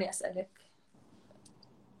ايش تبغاني اسالك.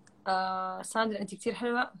 ساندرا انت كثير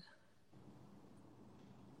حلوه.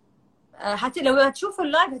 لو هتشوفوا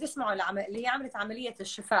اللايف هتسمعوا اللي هي عملت عمليه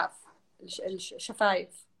الشفايف.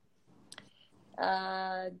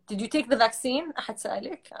 did you take the vaccine؟ احد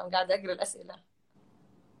سالك؟ انا قاعده اقرا الاسئله.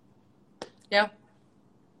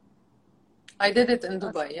 I did it in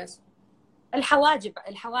Dubai. Yes. الحواجب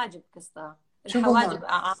قصدها. الحواجب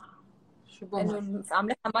شو انه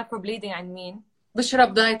عملتها مايكرو بليدنج عن مين؟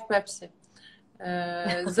 بشرب دايت بيبسي.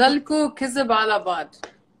 زلكو كذب على بعض.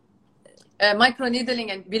 مايكرو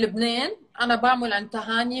نيدلينج بلبنان انا بعمل عند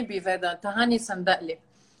تهاني بفيدا. تهاني صندقلي.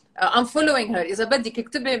 I'm following her. اذا بدك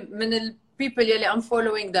اكتبي من البيبل يلي I'm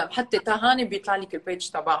following them حتى تهاني بيطلع لك البيج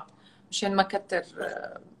تبعها مشان ما كتر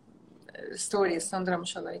ستوري ساندرا ما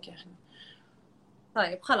شاء الله عليك يا اخي.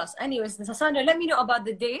 طيب خلاص anyways ساندرا let me know about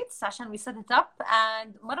the dates عشان we set it up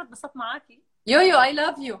and مرة اتبسطت معاكي. يو اي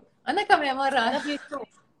لاف يو. انا كمان مرة. love you too.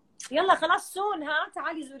 يلا خلاص سون ها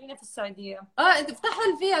تعالي زورينا في السعودية. انت فتحوا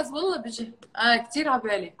الفيز والله بجي. كثير على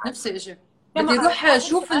بالي نفسي اجي. بدي اروح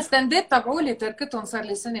اشوف الستاندات تبعولي تركتهم صار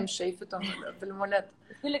لي سنة مش شايفتهم في المولات.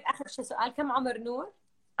 بقول لك اخر شيء سؤال كم عمر نور؟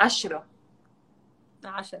 10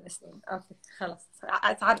 سنين. اوكي خلاص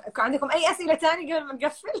عندكم اي اسئله ثانيه قبل ما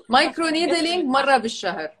نقفل؟ مايكرو نيدلينج مره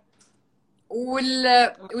بالشهر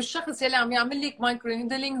والشخص يلي عم يعمل لك مايكرو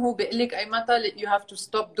نيدلينج هو بيقول لك اي متى يو هاف تو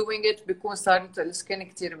ستوب دوينج ات بيكون صارت السكين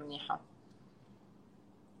كثير منيحه.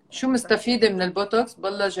 شو مستفيده من البوتوكس؟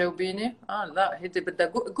 بالله جاوبيني. لا هيدي بدها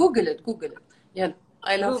جوجل يلا. I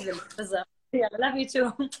love you. بالضبط. يلا love you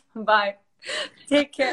too. باي. Take care.